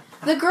 Nailed that.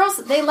 the girls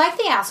they like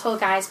the asshole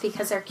guys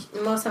because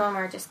most of them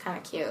are just kind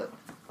of cute.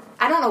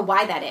 I don't know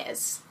why that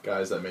is.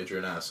 Guys that major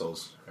in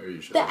assholes are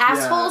usually... The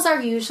assholes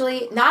are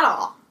usually not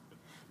all,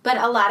 but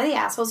a lot of the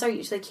assholes are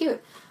usually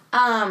cute.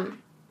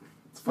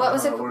 What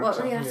was it? What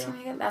were you asking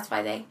me again? That's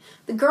why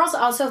the girls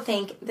also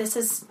think this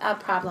is a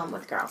problem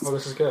with girls. Well,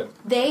 this is good.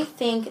 They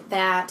think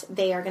that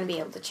they are going to be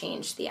able to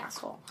change the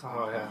asshole.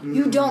 Oh, yeah.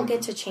 You don't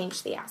get to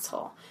change the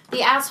asshole.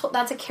 The asshole,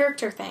 that's a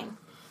character thing.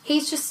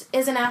 He's just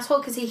is an asshole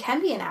because he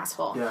can be an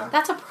asshole. Yeah.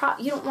 That's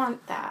you don't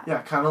want that.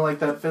 Yeah, kind of like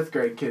that 5th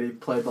grade kid. He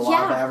played the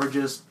law of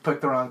averages,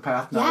 picked the wrong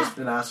path, now he's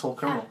an asshole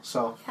criminal.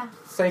 So,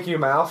 Thank you,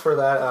 Mal, for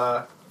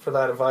that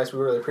advice. We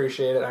really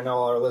appreciate it. I know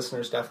all our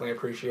listeners definitely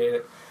appreciate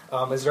it.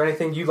 Is there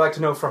anything you'd like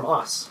to know from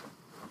us?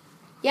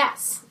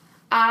 Yes.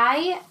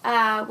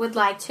 I would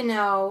like to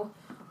know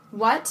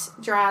what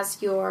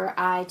draws your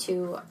eye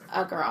to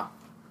a girl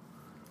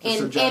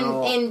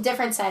in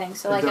different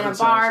settings. So like in a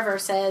bar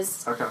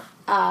versus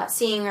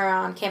seeing her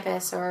on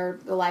campus or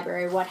the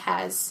library. What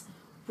has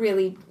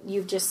really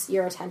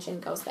your attention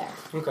goes there?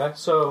 Okay,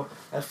 so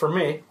for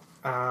me,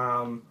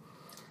 I'm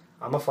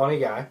a funny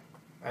guy,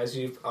 as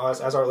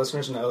our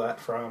listeners know that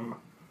from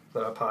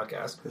the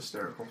podcast.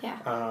 Hysterical.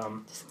 Yeah.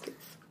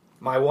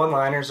 My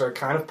one-liners are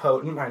kind of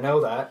potent, I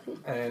know that,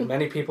 and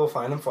many people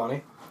find them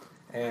funny.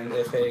 And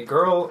if a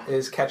girl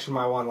is catching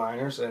my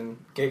one-liners and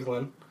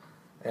giggling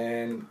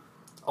and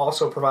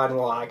also providing a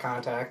little eye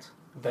contact,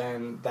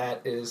 then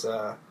that is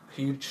a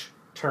huge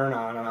turn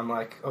on. And I'm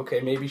like,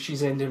 okay, maybe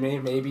she's into me.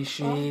 Maybe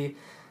she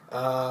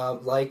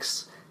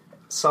likes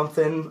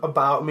something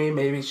about me.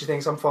 Maybe she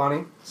thinks I'm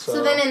funny.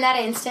 So then in that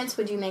instance,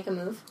 would you make a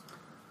move?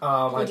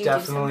 I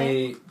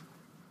definitely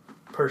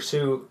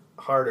pursue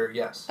harder,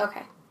 yes.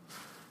 Okay.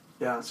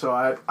 Yeah, so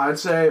I'd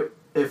say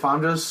if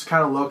I'm just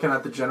kind of looking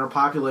at the general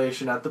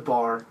population at the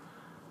bar,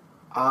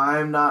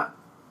 I'm not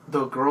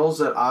the girls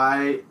that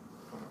I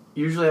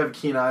usually have a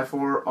keen eye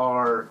for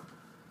are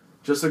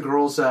just the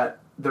girls that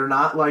they're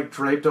not like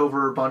draped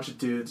over a bunch of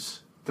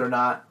dudes. They're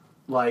not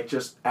like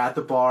just at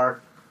the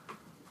bar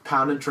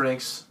pounding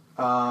drinks.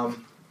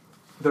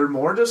 They're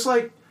more just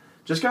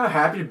kind of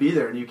happy to be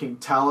there, and you can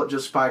tell it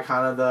just by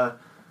kind of the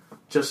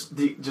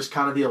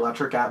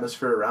electric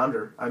atmosphere around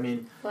her. I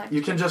mean,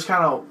 you can just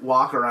kind of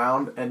walk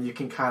around, and you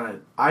can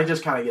I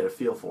just kind of get a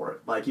feel for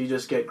it. Like, you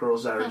just get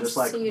girls that are just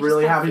like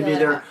really happy to be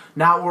there,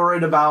 not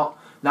worried about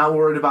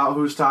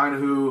who's talking to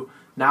who,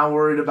 not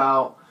worried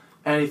about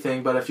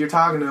anything. But if you're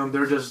talking to them,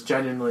 they're just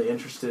genuinely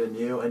interested in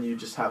you, and you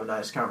just have a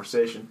nice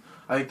conversation.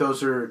 I think that's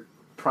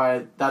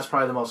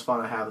probably the most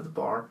fun I have at the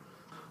bar.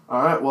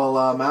 All right,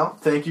 well, Mal,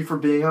 thank you for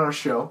being on our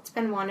show. It's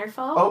been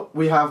wonderful. Oh,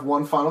 we have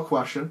one final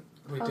question.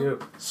 We do.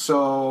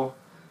 So,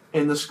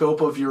 in the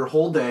scope of your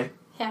whole day,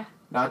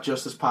 not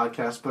just this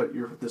podcast, but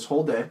this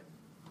whole day,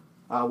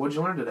 what did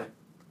you learn today?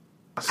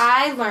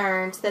 I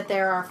learned that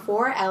there are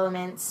 4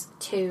 elements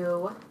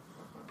to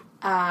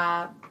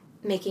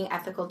making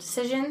ethical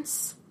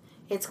decisions.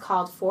 It's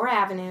called 4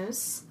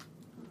 avenues.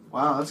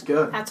 Wow, that's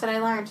good. That's what I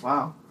learned.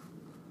 Wow.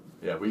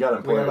 Yeah, we got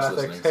employers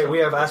listening. Hey, we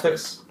have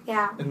ethics.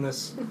 Yeah. In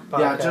this podcast.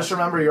 Yeah, just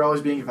remember you're always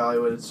being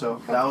evaluated,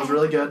 so that was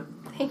really good.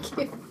 Thank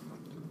you.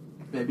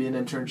 Maybe an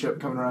internship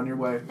coming around your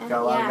way.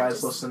 Got a lot of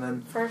guys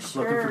listening,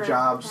 looking for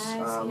jobs,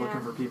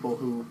 looking for people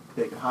who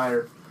they can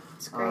hire.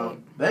 It's great.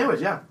 But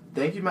anyways,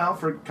 thank you, Mal,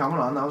 for coming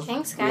on.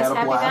 Thanks, guys.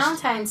 Happy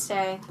Valentine's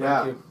Day.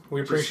 Yeah. Thank you.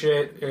 We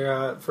appreciate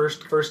your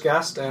first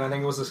guest, and I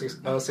think it was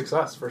a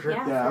success for sure.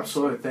 Yeah,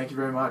 absolutely. Thank you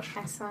very much.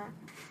 Excellent.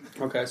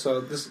 Okay,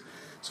 so this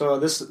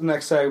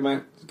next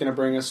segment is going to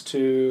bring us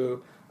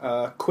to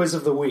quiz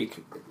of the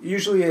week.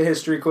 Usually a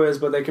history quiz,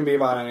 but they can be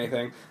about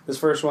anything. This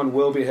first one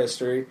will be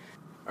history.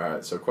 All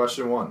right, so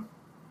question 1.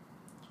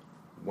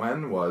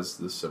 When was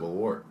the Civil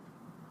War?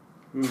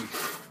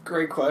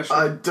 Great question.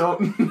 I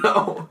don't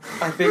know.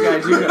 I think I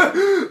do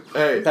know.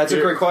 Hey, that's a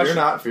great question.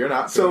 Fear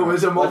not. So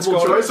is it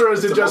multiple choice, or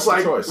is it just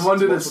like when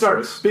did it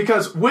start? Choice.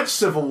 Because which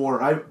Civil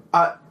War? I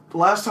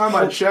last time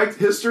I checked,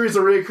 history is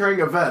a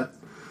recurring event.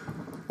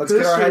 Let's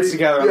get our heads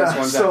together on this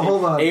one. So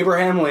hold on.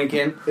 Abraham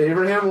Lincoln,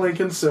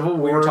 Civil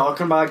War. We were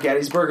talking about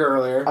Gettysburg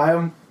earlier.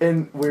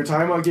 We were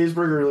talking about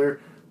Gettysburg earlier.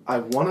 I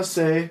want to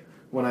say,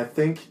 when I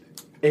think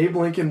Abe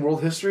Lincoln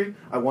world history,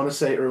 I want to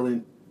say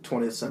early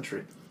 20th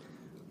century.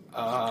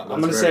 I'm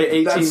going to say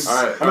 18. I'm going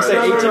to say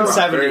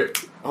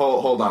 1870.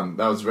 Hold on.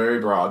 That was very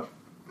broad.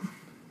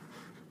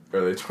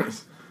 Early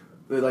 20s.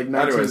 Like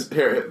 19... Anyways,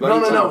 here.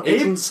 No.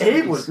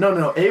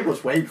 Abe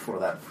was way before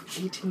that.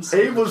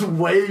 1870. Abe was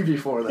way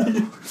before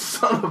that.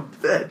 Son of a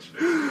bitch.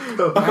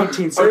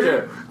 19th century.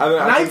 Okay.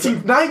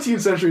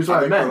 19th century is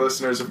what I meant. The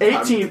listeners have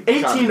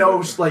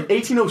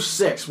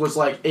 1806 was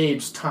like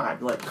Abe's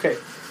time. Like, okay.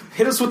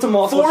 Hit us with the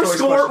multiple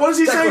choice question. What does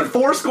he say?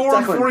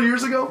 Declan. 4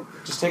 years ago?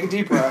 Just take a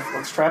deep breath.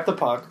 Let's trap the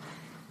puck.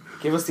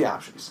 Give us the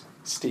options.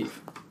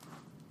 Steve.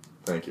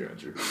 Thank you,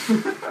 Andrew.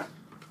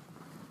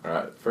 All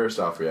right. First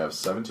off, we have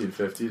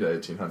 1750 to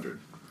 1800.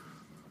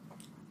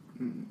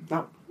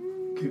 No.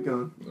 Keep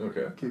going.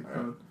 Okay. Keep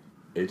going.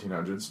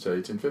 1800s to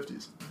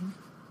 1850s.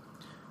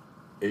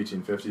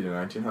 1850 to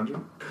 1900.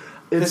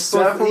 It's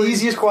the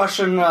easiest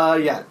question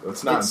yet.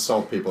 Let's not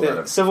insult people that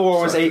have... Civil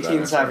War was selected that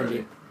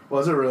 1870.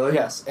 Was it really?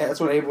 Yes, that's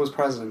when Abe was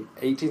president.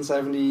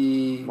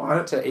 1870 to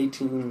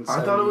 1870.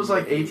 I thought it was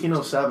like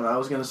 1807. I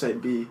was going to say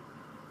B.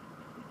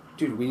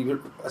 Dude, we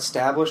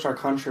established our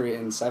country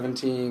in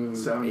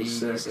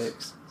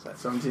 1776.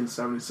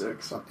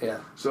 1776. Yeah.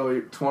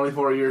 So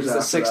 24 years after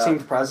the 16th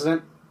that.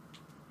 president.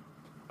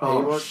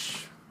 Oh,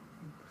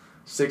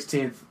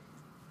 16th.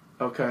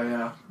 Okay,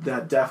 yeah.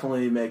 That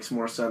definitely makes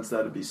more sense that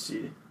it'd be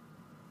C.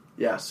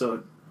 Yeah,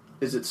 so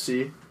is it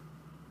C?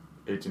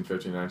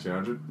 1850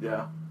 1900?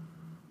 Yeah.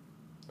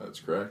 That's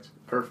correct.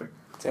 Perfect.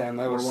 Damn,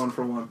 that was... We're 1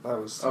 for 1.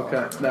 That was...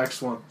 Okay,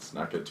 next one. Let's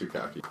not get too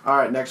cocky. All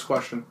right, next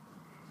question.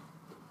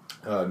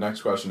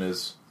 Next question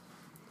is,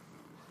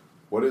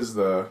 what is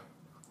the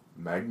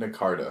Magna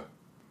Carta?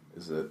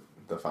 Is it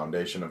the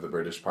foundation of the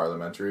British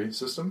parliamentary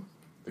system?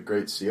 The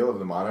Great Seal of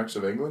the Monarchs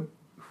of England?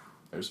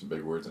 There's some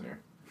big words in here.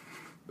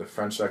 The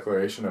French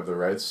Declaration of the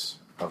Rights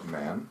of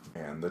Man,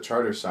 and the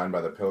Charter signed by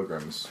the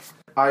Pilgrims.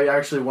 I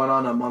actually went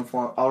on a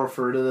month-long... I'll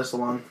refer to this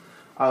along...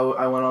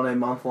 I went on a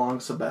month-long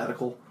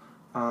sabbatical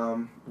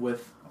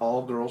with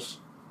all girls,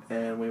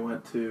 and we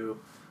went to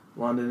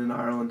London and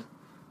Ireland.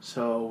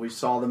 So we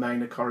saw the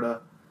Magna Carta,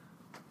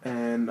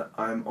 and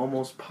I'm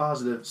almost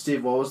positive.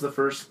 Steve, what was the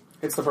first?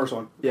 It's the first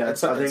one. Yeah, I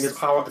think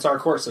it's our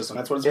court system.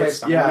 That's what it's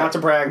based on. Yeah, not to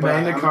brag, but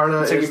Magna Carta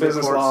I'm taking is the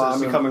business court law.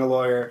 system. I'm becoming a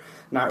lawyer.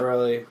 Not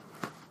really.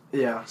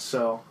 Yeah,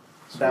 so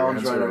that your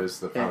one's answer right. is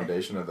the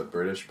foundation of the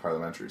British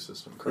parliamentary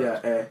system.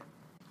 Correct. Yeah, A.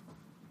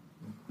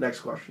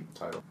 Next question.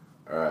 Title.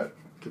 All right.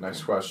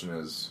 Next question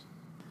is,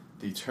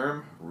 the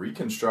term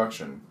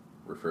Reconstruction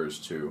refers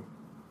to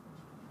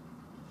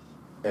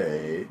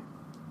A,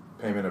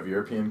 payment of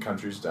European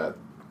countries' debt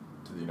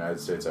to the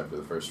United States after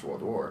the First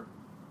World War.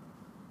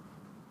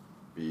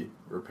 B,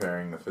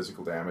 repairing the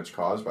physical damage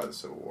caused by the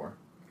Civil War.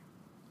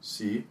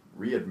 C.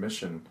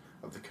 Readmission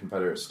of the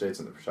Confederate States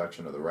and the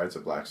protection of the rights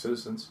of black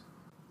citizens.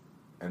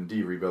 And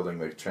D. Rebuilding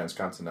the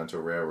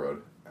Transcontinental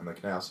Railroad and the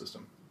canal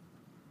system.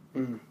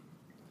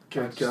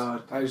 Good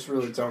God. I just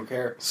really don't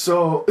care.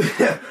 So,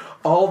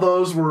 all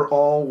those were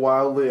all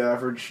wildly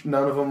average.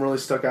 None of them really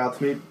stuck out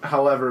to me.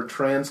 However,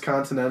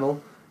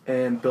 transcontinental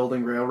and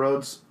building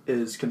railroads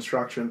is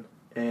construction,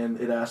 and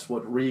it asked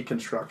what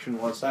reconstruction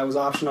was. That was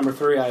option number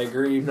 3. I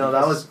agree. No,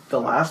 that was the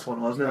last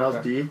one, wasn't it? That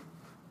was D.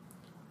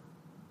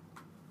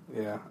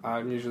 Yeah,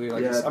 I'm usually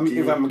like Yeah,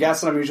 if I'm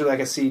guessing, I'm usually like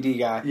a CD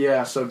guy.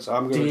 Yeah, so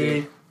I'm going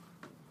D. to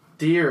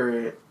D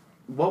or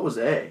what was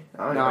A?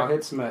 I don't know.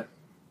 hit Smith.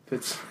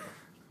 It's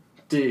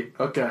D.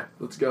 Okay,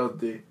 let's go with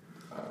D.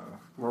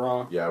 We're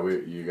wrong. Yeah,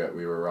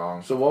 we were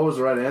wrong. So what was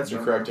the right answer?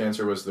 The correct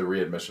answer was the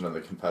readmission of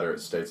the Confederate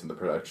States and the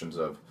protections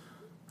of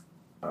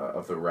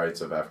the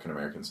rights of African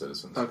American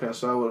citizens. Okay,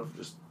 so I would have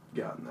just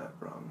gotten that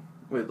wrong.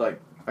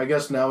 I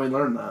guess now we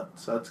learned that,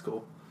 so that's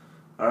cool.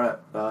 All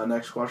right,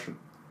 next question.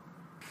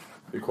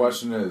 The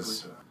question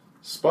is,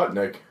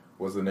 Sputnik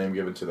was the name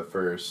given to the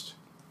first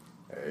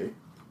A.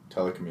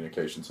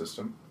 telecommunication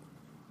system,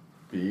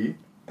 B.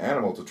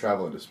 animal to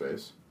travel into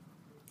space,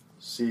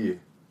 C.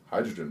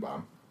 hydrogen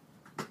bomb,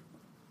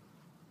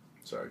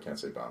 sorry, I can't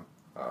say bomb,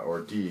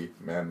 or D.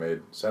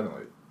 man-made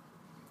satellite.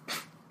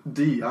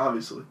 D,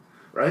 obviously,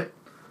 right?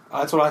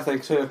 That's what I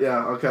think too.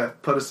 Yeah, okay.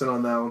 Put us in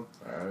on that one.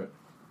 Alright,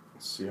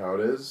 let's see how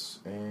it is,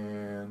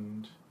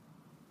 and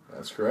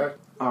that's correct.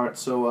 Alright,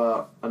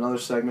 so another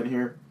segment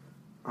here.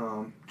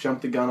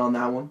 Jump the gun on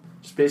that one.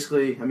 Just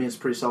basically, I mean, it's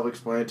pretty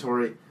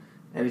self-explanatory.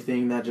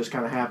 Anything that just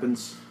kind of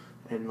happens,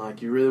 and,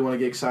 you really want to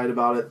get excited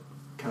about it,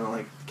 kind of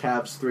like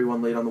Cavs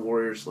 3-1 lead on the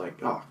Warriors, Warriors.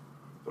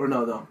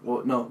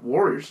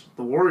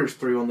 The Warriors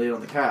 3-1 lead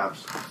on the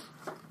Cavs.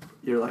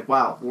 You're like,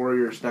 wow,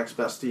 Warriors, next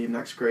best team,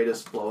 next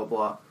greatest, blah,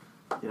 blah,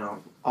 blah.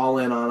 All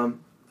in on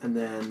them, and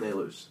then they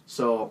lose.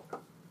 So,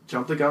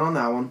 jump the gun on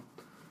that one.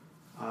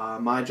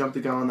 My jump the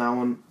gun on that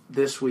one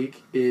this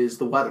week is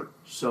the weather.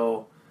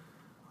 So,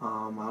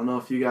 I don't know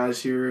if you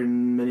guys here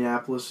in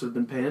Minneapolis have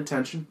been paying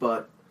attention,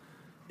 but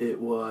it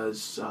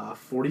was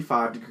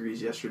 45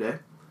 degrees yesterday.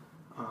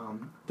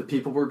 The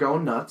people were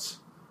going nuts.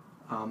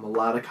 A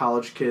lot of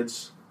college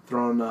kids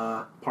throwing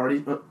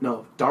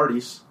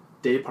darties,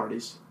 day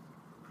parties.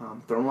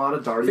 Throwing a lot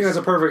of darties. I think that's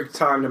a perfect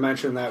time to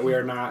mention that we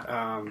are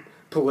not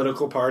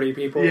political party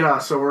people. Yeah,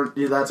 so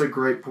that's a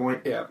great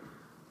point. Yeah.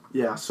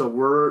 Yeah, so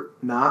we're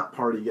not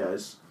party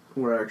guys.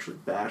 We're actually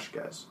bash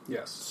guys.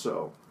 Yes.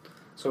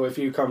 So if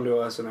you come to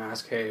us and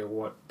ask, hey,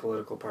 what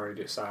political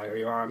party side are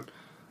you on?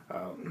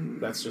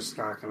 That's just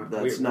not going to...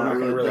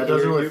 That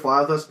doesn't really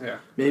fly with us. Yeah.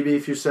 Maybe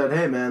if you said,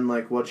 hey, man,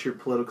 what's your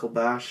political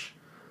bash?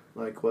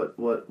 What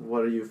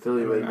are you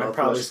affiliated with? I'd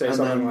probably say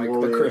something like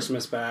the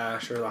Christmas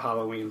bash or the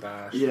Halloween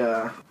bash.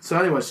 Yeah. So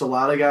anyway, a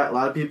lot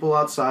of people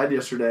outside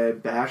yesterday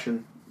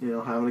bashing,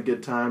 having a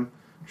good time,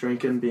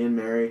 drinking, being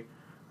merry.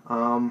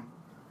 I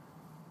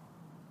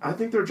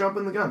think they're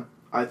jumping the gun.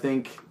 I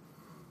think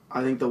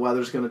the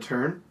weather's going to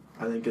turn.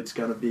 I think it's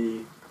going to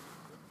be.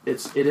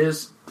 It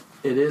is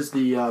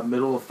the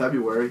middle of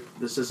February.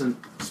 This isn't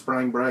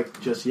spring break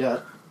just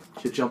yet.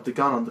 You jumped the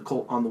gun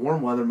on the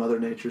warm weather. Mother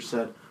Nature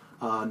said,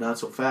 not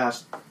so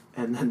fast,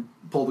 and then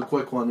pulled a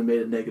quick one and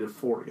made it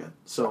 -4 again.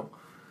 So,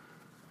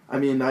 I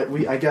mean,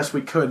 I guess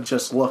we could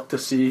just look to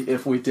see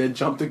if we did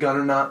jump the gun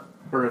or not,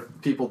 or if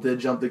people did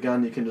jump the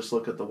gun. You can just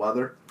look at the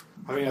weather.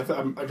 I mean,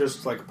 I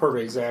just like a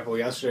perfect example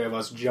yesterday of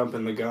us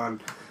jumping the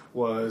gun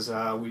was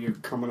we were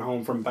coming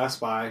home from Best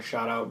Buy.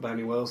 Shout out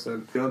Benny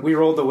Wilson. Good. We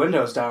rolled the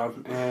windows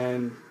down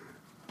and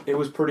it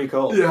was pretty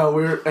cold. Yeah,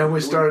 we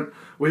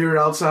were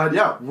outside.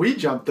 Yeah, we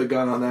jumped the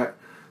gun on that.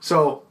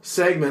 So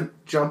segment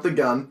jumped the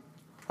gun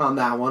on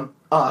that one.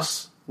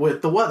 Us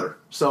with the weather.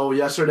 So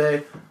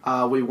yesterday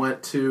we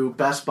went to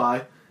Best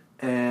Buy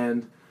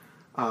and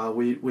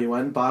we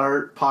went and bought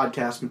our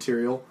podcast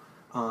material.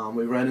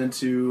 We ran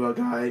into a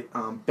guy,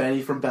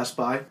 Benny from Best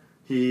Buy.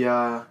 He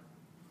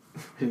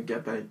didn't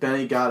get Benny.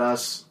 Benny got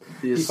us.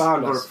 He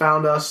found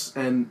us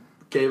and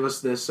gave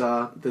us this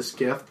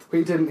gift.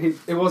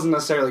 It wasn't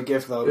necessarily a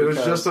gift though. It was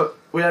just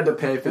we had to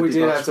pay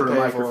 $50 for a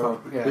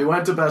microphone. Yeah. We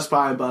went to Best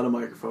Buy and bought a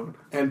microphone.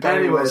 And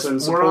Benny Wilson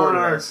supported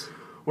us.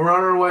 We're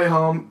on our way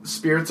home.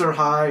 Spirits are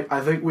high.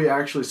 I think we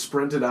actually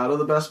sprinted out of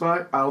the Best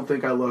Buy. I don't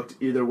think I looked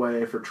either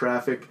way for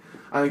traffic.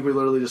 I think we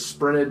literally just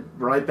sprinted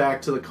right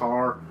back to the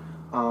car.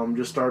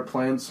 Just started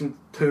playing some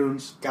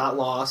tunes. Got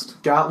lost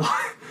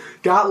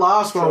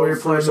While we were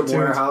playing some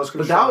tunes.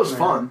 But that was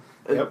fun.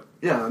 Yep.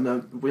 Yeah.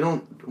 No,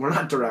 we're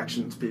not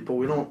directions people.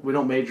 We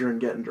don't major in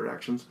getting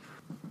directions.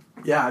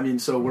 Yeah. I mean,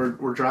 so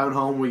we're driving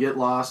home. We get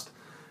lost.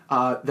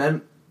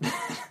 Then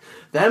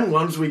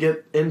once we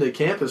get into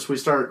campus, we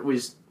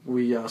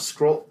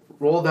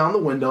roll down the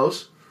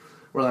windows.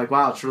 We're like,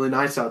 wow, it's really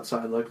nice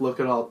outside. Like, look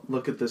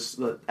at this.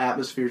 The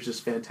atmosphere is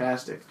just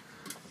fantastic.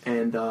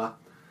 And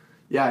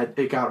yeah,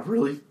 it got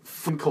really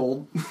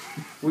cold.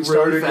 We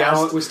started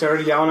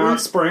yelling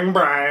out spring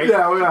break.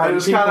 Yeah, I would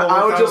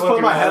just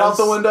put my head out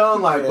the window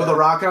and with a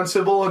rock on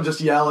symbol and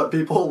just yell at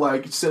people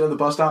sit on the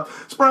bus stop,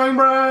 spring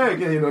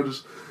break, and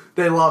just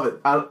they love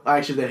it.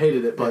 Actually, they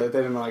hated it, but they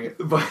didn't like it.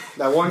 But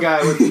that one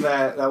guy with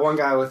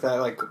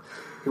that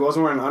he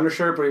wasn't wearing an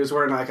undershirt, but he was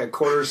wearing a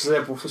quarter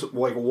zip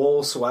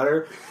wool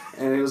sweater,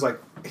 and it was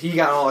he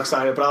got all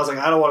excited. But I was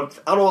I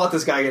don't want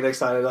this guy getting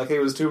excited. It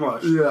was too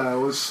much. Yeah, it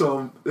was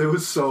so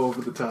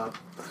over the top.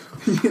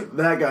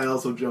 That guy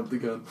also jumped the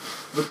gun,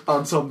 but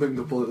on something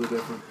completely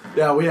different.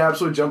 Yeah, we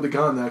absolutely jumped the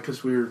gun on that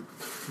because we were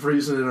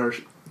freezing in our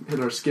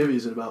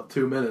skivvies in about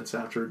 2 minutes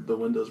after the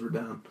windows were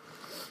down.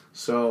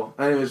 So,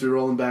 anyways, we're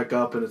rolling back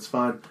up and it's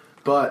fine.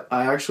 But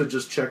I actually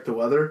just checked the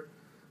weather,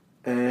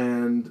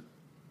 and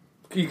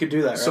you could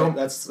do that, right? So,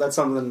 that's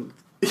something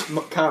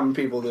common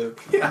people do.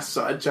 Yeah,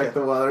 so I checked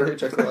the weather.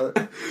 Check the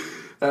weather.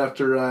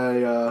 After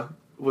I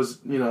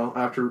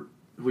after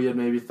we had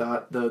maybe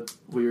thought that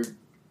we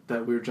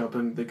were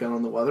jumping the gun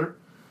on the weather.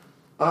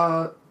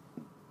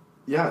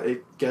 Yeah,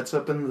 it gets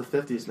up into the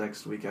 50s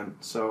next weekend.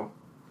 So,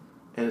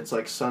 and it's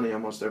sunny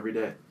almost every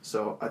day.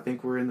 So I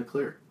think we're in the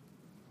clear.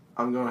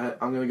 I'm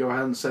gonna go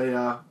ahead and say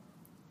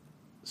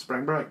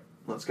spring break.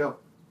 Let's go.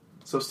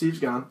 So Steve's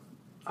gone.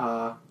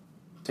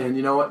 And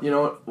you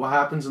know what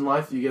happens in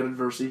life? You get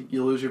adversity.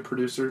 You lose your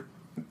producer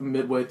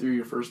midway through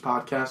your first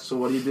podcast. So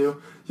what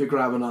do? You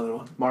grab another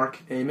one. Mark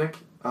Amick,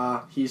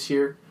 he's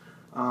here.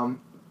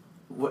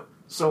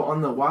 So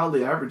on the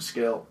wildly average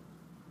scale,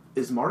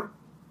 does Mark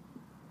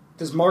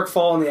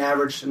fall in the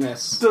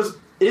averageness?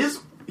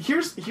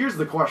 Here's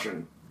the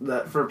question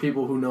that for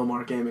people who know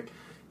Mark Amick.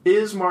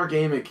 Is Mark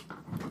Amick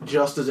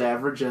just as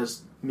average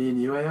as me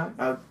and you, AI?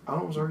 I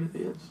almost argue that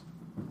he is.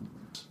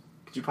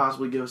 Could you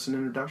possibly give us an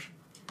introduction?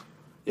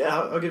 Yeah,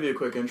 I'll give you a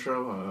quick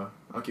intro.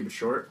 I'll keep it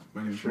short.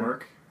 My name's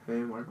Mark. Hey,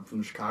 Mark. I'm from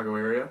the Chicago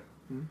area.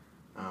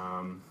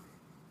 Mm-hmm.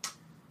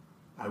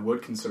 I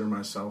would consider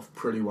myself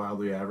pretty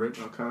wildly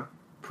average. Okay.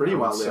 Pretty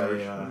wildly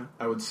average.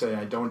 I would say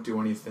I don't do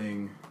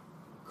anything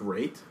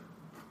great,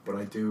 but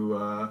I do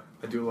a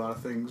lot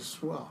of things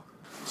well.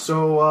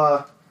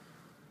 So,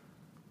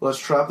 let's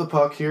trap the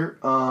puck here.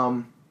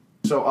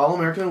 So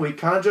All-American of the Week,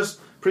 kind of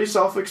just pretty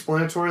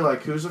self-explanatory,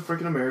 who's a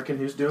freaking American,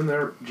 who's doing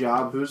their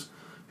job, who's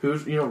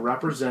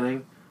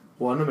representing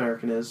what an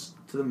American is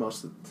to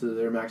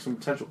their maximum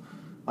potential.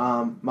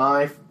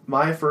 My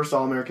first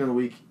All-American of the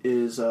Week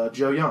is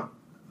Joe Young.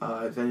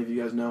 If any of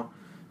you guys know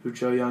who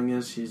Joe Young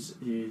is, he's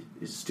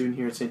a student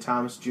here at St.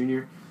 Thomas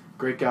Jr.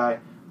 Great guy.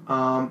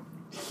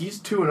 He's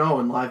 2-0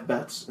 in live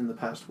bets in the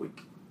past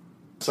week.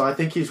 So I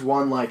think he's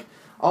won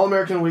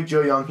All-American of the Week,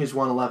 Joe Young. He's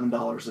won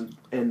 $11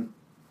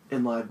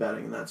 in live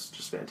betting, and that's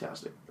just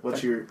fantastic.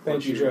 Thank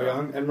you, Joe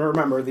Young. And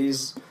remember,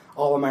 these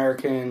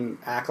All-American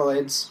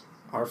accolades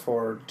are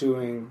for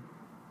doing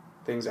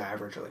things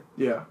averagely.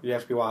 Yeah, you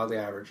have to be wildly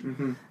average.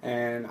 Mm-hmm.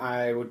 And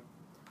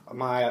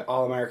my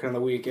All-American of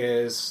the Week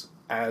is,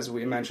 as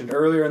we mentioned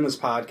earlier in this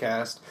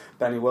podcast,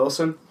 Benny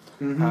Wilson.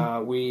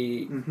 Mm-hmm.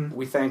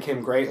 We thank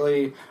him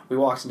greatly. We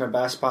walked into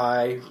Best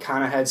Buy,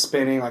 kind of head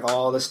spinning,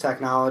 all this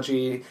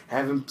technology.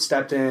 Haven't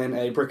stepped in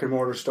a brick and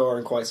mortar store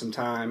in quite some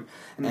time,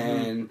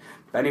 and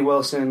Benny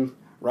Wilson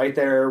right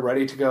there,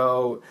 ready to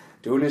go,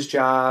 doing his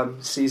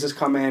job. Sees us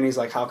come in, he's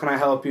like, "How can I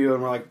help you?"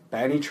 And we're like,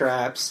 "Benny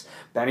Traps,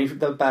 Benny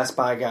the Best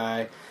Buy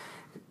guy.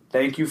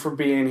 Thank you for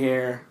being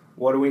here.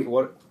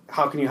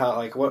 How can you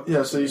help? What?"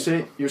 Yeah. So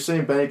you're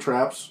saying Benny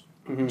Traps.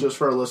 Mm-hmm. Just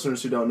for our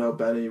listeners who don't know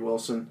Benny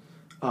Wilson.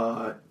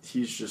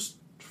 He's just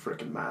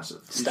freaking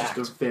massive. He's Stacked.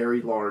 just a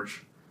very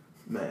large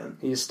man.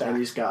 He's stacked. And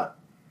he's got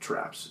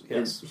traps.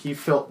 Yes. And he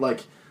felt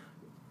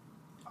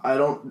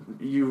I've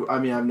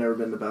never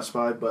been to Best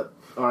Buy, or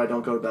I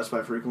don't go to Best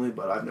Buy frequently,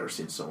 but I've never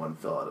seen someone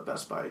fill out a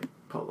Best Buy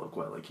polo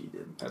quite like he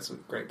did. That's a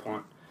great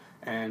point.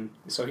 And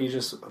so he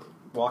just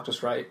walked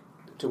us right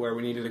to where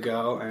we needed to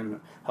go and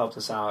helped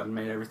us out and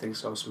made everything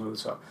so smooth.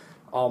 So,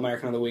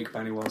 All-American of the Week,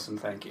 Benny Wilson,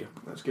 thank you.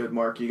 That's good.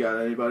 Mark, you got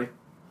anybody?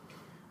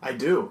 I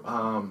do.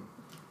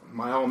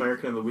 My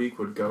All-American of the Week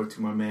would go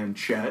to my man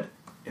Ched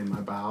in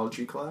my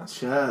biology class.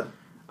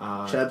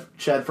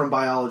 Ched from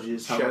biology.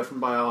 Ched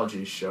from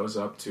biology shows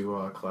up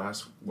to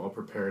class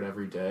well-prepared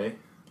every day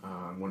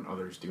when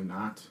others do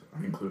not,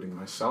 including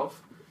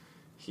myself.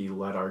 He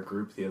led our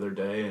group the other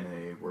day in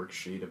a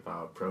worksheet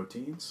about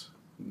proteins,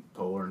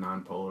 polar,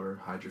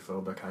 non-polar,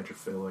 hydrophobic,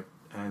 hydrophilic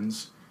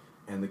ends,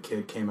 and the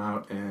kid came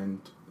out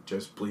and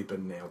just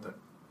bleeping nailed it.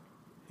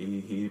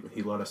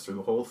 He led us through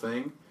the whole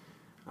thing.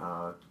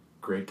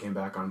 Grade came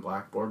back on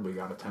Blackboard. We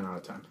got a 10 out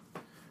of 10.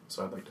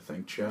 So I'd like to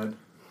thank Ched,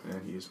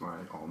 and he's my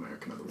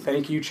All-American of the Week.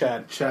 Thank you,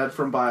 Ched. Ched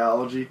from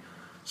biology.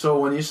 So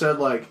when you said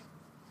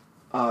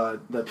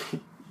that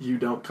you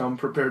don't come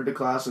prepared to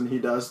class and he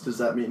does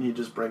that mean he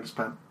just brings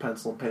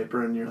pencil and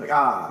paper and you're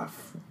like,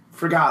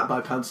 forgot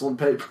my pencil and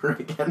paper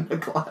again to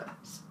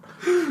class?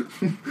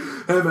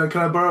 Hey man,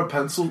 can I borrow a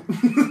pencil?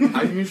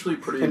 I'm usually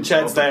pretty. And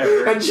Chad's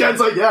there. And Chad's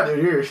like, yeah, dude,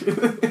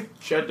 here.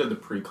 Chad did the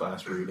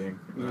pre-class reading.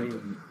 And I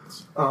didn't.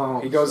 Oh,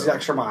 He goes the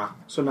extra mile.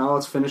 So now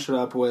let's finish it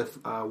up with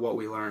what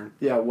we learned.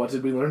 yeah. What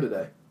did we learn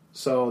today?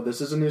 So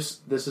this is a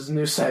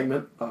new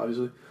segment,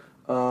 obviously,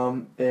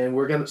 and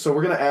we're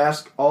gonna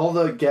ask all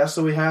the guests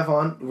that we have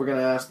on. We're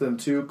gonna ask them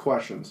 2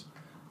 questions,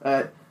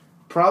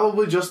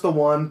 probably just the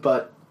one,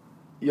 but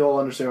you'll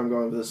understand where I'm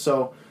going with this.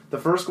 So the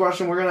first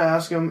question we're gonna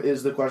ask them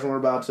is the question we're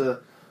about to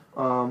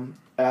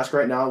ask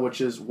right now, which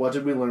is what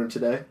did we learn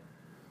today,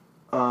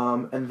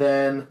 and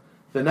then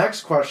the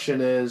next question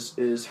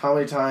is how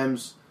many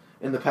times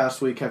in the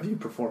past week have you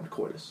performed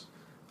coitus?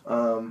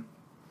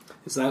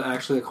 Is that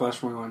actually a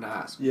question we're going to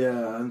ask?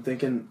 Yeah, I'm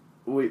thinking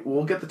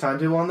we'll get the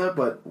timetable on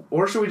that,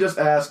 or should we just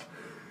ask?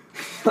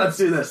 Let's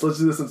do this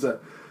instead.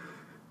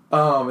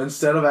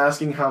 Instead of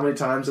asking how many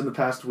times in the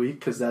past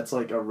week, because that's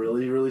like a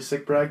really, really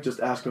sick brag,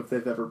 just ask them if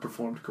they've ever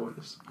performed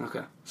coitus.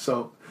 Okay.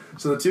 So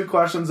the 2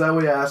 questions that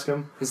we ask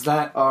them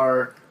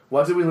are,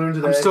 what did we learn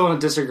today? I'm still in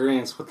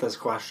disagreement with this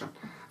question.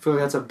 I feel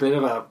like that's a bit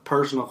of a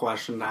personal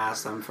question to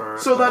ask them for.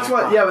 So that's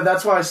why, yeah, but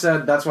that's why I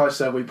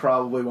said we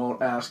probably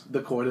won't ask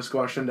the coitus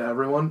question to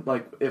everyone.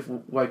 Like if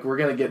we're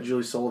gonna get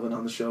Julie Sullivan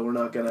on the show, we're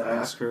not gonna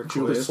ask her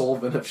Julie coitus.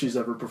 Sullivan if she's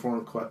ever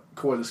performed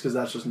coitus because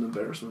that's just an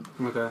embarrassment.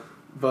 Okay.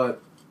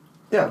 But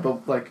yeah,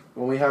 but like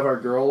when we have our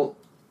girls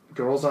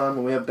on,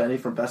 when we have Benny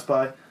from Best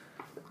Buy,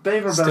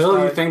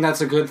 Still, you think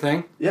that's a good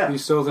thing? Yeah. You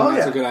still think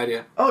that's a good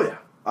idea? Oh yeah.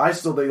 I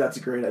still think that's a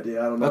great idea.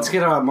 I don't know. Let's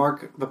get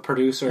Mark, the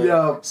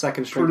producer,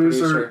 second string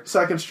producer.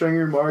 Second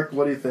stringer, Mark.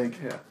 What do you think?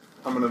 Yeah.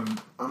 I'm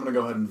gonna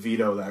go ahead and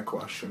veto that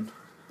question.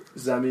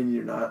 Does that mean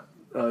you're not?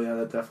 Oh yeah,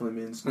 that definitely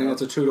means. I think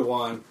that's a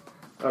 2-1.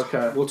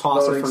 Okay. We'll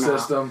toss Voting it for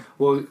system.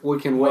 now. We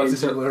can What wait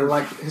did you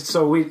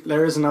until learn?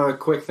 there is another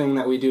quick thing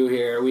that we do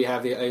here. We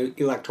have the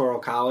electoral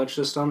college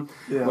system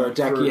where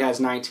Decky has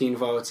 19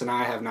 votes and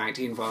I have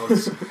 19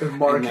 votes. And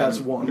Mark has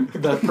 1.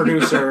 The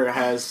producer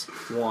has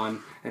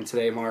 1. And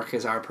today Mark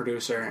is our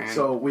producer. And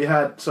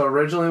So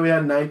originally we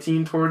had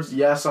 19 towards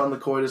yes on the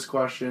coitus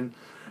question,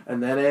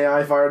 and then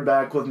AI fired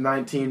back with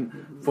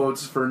 19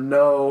 votes for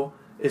no.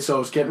 So it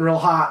was getting real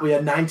hot. We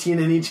had 19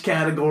 in each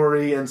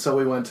category, and so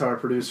we went to our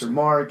producer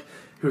Mark,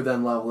 who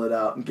then leveled it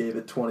out and gave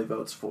it 20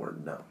 votes for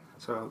no.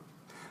 So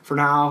for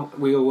now,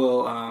 we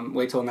will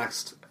wait till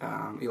next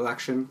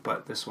election,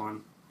 but this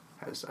one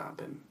has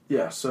been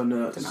So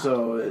no. denied.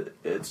 So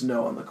it's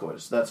no on the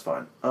coitus. That's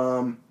fine.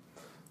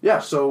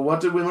 So what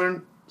did we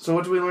learn? So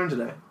what did we learn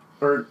today?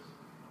 So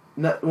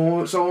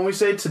when we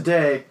say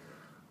today,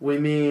 we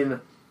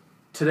mean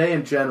today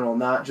in general,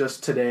 not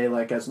just today,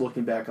 like as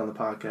looking back on the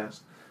podcast.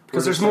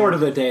 Because there's more to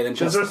the day than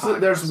just the podcast.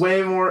 There's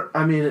way more.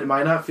 I mean, it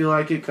might not feel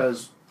like it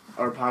because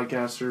our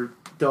podcasts are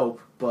dope,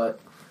 but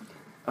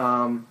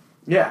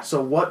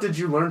so what did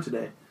you learn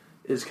today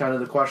is kind of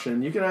the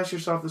question. You can ask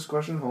yourself this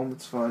question at home.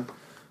 It's fine.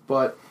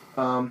 But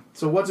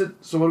so what did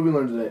we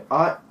learn today?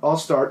 I'll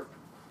start.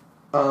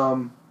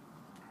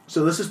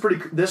 So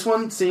this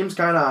one seems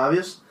kind of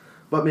obvious,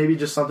 but maybe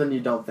just something you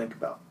don't think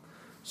about.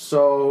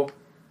 So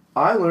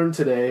I learned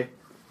today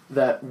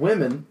that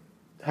women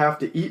have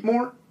to eat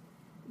more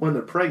when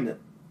they're pregnant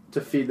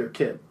to feed their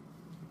kid.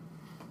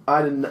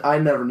 I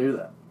never knew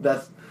that.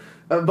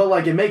 But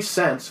like it makes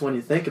sense when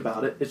you think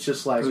about it. It's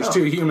just like there's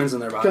 2 humans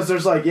in their body. Because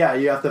there's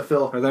you have to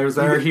fill. Or there's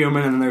a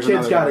human and then there's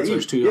kids another gotta human. So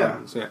there's 2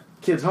 humans. Yeah.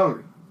 Kids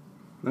hungry.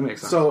 That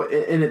makes sense. So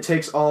and it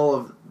takes all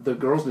of the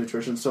girls'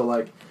 nutrition. So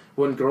like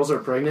when girls are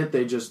pregnant,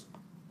 they just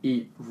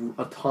eat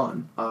a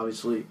ton,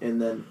 obviously,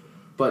 and then,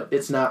 but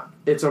it's not.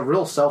 It's a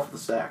real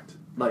selfless act.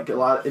 Like a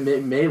lot.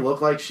 It may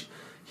look like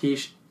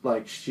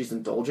she's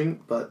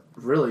indulging, but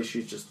really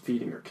she's just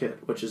feeding her kid,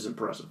 which is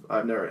impressive.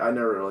 I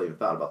never really even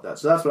thought about that.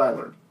 So that's what I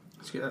learned.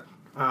 That's good.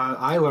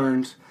 I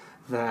learned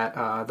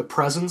that the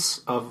presence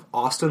of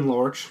Austin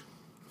Lorch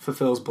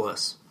fulfills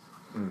bliss.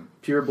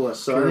 Pure bliss.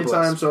 So Pure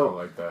anytime, bliss. so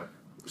I like that.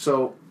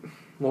 So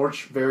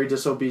Lorch, very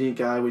disobedient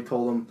guy. We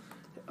told him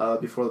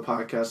before the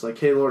podcast, like,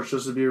 hey, Lorch,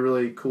 this would be a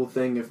really cool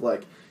thing if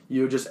like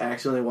you would just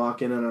accidentally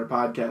walk in on our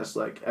podcast,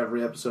 like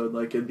every episode,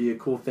 like it'd be a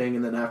cool thing,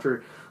 and then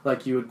after,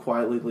 like you would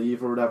quietly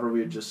leave or whatever, we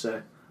would just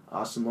say,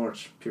 Austin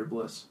Lorch, pure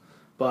bliss.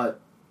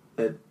 But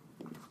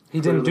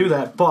he didn't do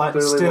that, but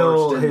clearly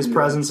still, Lorch his didn't do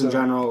presence that, in so-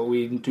 general,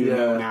 we do Yeah.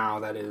 know now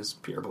that is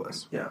pure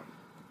bliss. Yeah.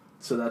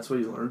 So that's what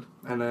you learned.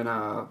 And then,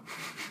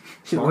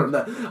 You learned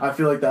that. I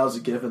feel like that was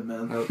a given,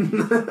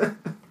 man.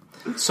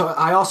 so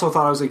I also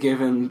thought it was a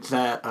given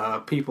that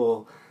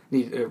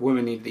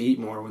women need to eat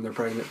more when they're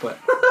pregnant, but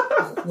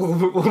we'll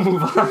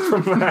move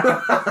on from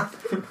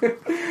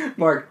that.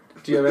 Mark,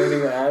 do you have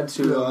anything to add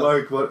to?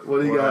 Mark, what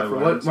do you got for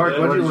what? Mark,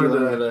 today? what did you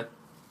learn today?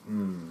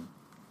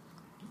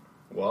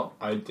 Well,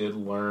 I did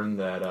learn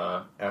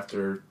that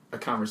after a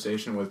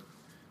conversation with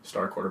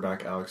star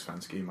quarterback Alex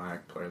Fensky, my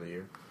player of the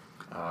year,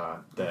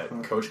 that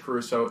Coach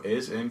Caruso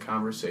is in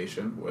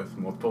conversation with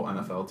multiple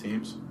NFL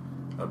teams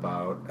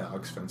about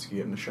Alex Fensky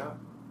getting a shot.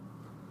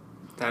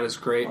 That is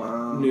great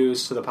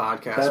news to the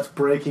podcast. That's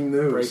breaking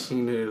news.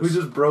 Breaking news. We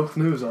just broke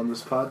news on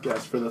this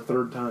podcast for the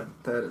third time.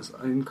 That is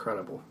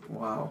incredible.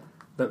 Wow.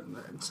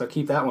 So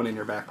keep that one in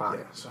your back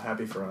pocket. Yeah, so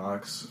happy for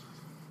Alex.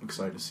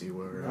 Excited to see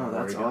where. Oh,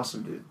 that's where he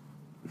awesome, dude.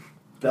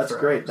 That's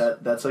great.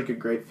 That's like a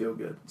great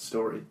feel-good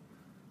story.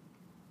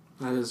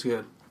 That is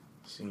good.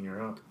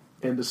 Senior up.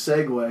 And to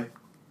segue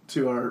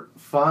to our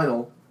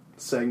final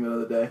segment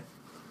of the day,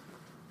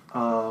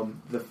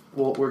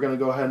 we're going to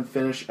go ahead and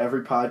finish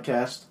every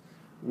podcast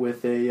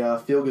with a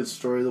feel-good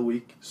story of the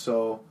week.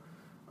 So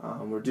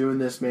we're doing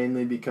this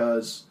mainly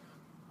because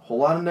a whole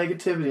lot of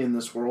negativity in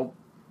this world,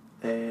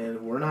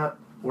 and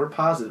we're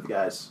positive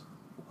guys.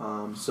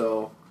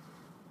 So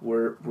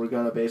we're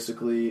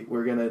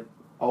gonna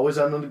always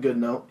end on a good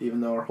note,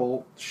 even though our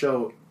whole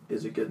show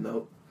is a good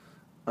note.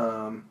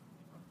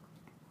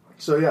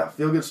 So yeah,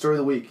 feel good story of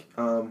the week.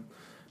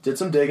 Did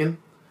some digging,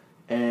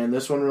 and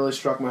this one really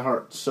struck my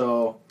heart.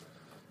 So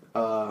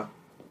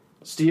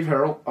Steve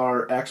Harrell,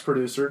 our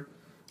ex-producer,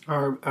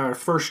 our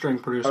first string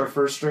producer.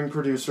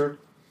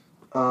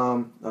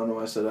 I don't know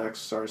why I said ex.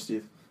 Sorry,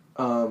 Steve.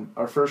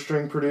 Our first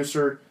string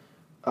producer.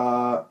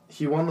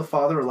 He won the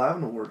Father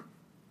Lavin Award.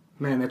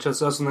 Man,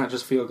 doesn't that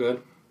just feel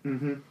good?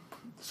 Mm-hmm.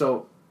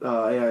 So, you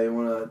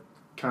want to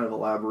kind of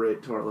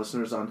elaborate to our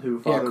listeners on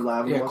who Father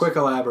Lavin was? Yeah, quick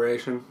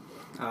elaboration.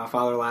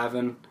 Father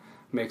Lavin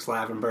makes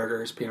Lavin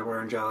burgers, peanut butter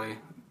and jelly.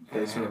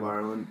 Based out of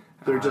Ireland.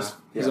 They're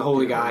he's a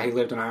holy guy. He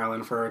lived in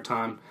Ireland for a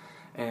time.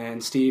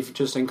 And Steve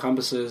just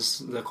encompasses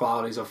the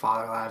qualities of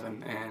Father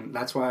Lavin. And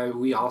that's why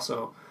we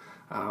also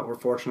were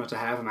fortunate to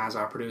have him as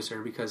our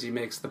producer, because he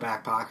makes the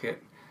back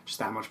pocket just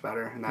that much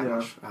better and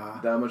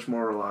that much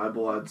more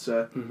reliable, I'd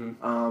say.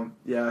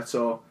 Mm-hmm.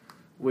 So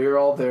we were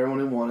all there when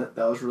he won it.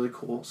 That was really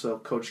cool. So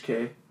Coach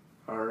K,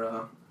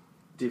 our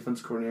defense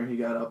coordinator, he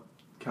got up,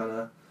 kind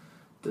of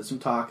did some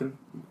talking,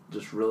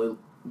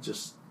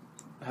 just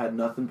had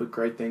nothing but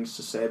great things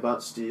to say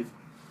about Steve,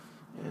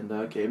 and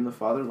gave him the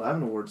Father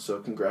Lavin Award. So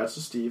congrats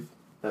to Steve.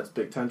 That's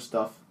big time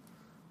stuff.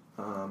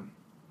 I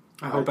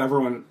hope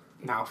everyone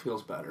now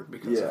feels better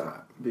because of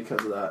that.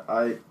 Because of that.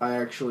 I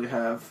actually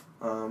have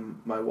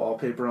my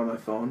wallpaper on my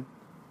phone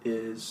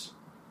is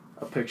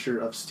a picture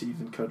of Steve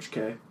and Coach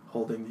K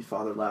holding the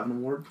Father Lavin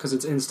Award. Because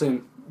it's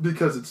instant.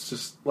 Because it's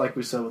just, like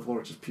we said with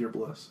Laura, just pure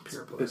bliss.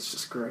 Pure bliss. It's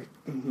just great.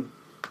 Mm-hmm.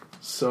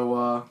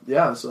 So,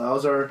 so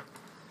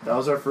that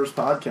was our first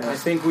podcast. I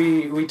think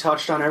we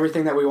touched on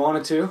everything that we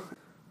wanted to.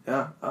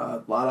 Yeah,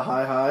 a lot of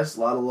high highs,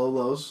 a lot of low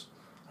lows.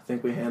 I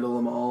think we handled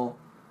them all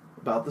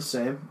about the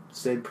same.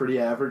 Stayed pretty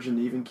average and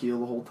even keel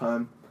the whole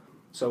time.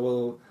 So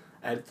we'll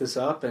edit this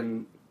up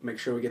and make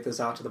sure we get this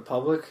out to the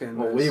public. And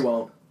we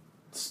won't.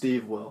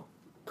 Steve will.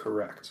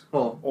 Correct.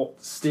 Well,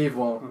 Steve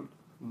won't.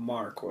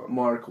 Mark will.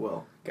 Mark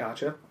will.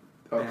 Gotcha.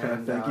 Okay,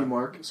 and, thank you,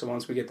 Mark. So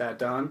once we get that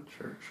done,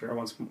 sure. Or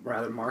once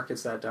Mark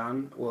gets that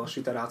done, we'll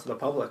shoot that out to the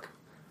public.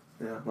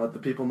 Yeah, let the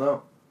people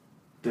know.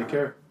 Take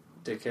care.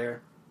 Take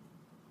care.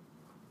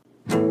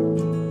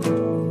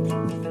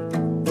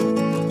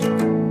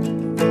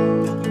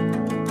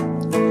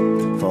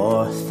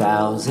 For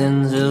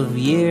thousands of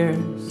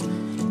years,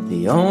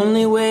 the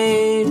only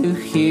way to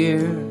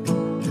hear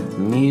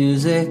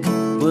music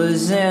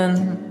was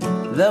in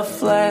the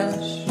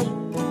flesh.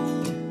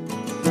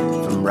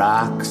 From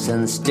rocks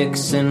and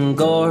sticks and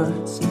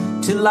gourds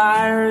to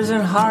lyres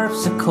and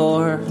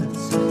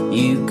harpsichords,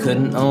 you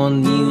couldn't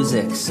own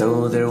music,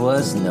 so there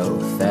was no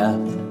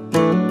theft.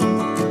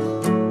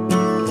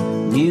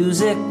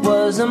 Music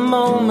was a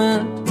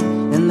moment,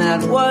 and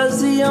that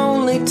was the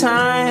only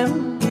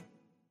time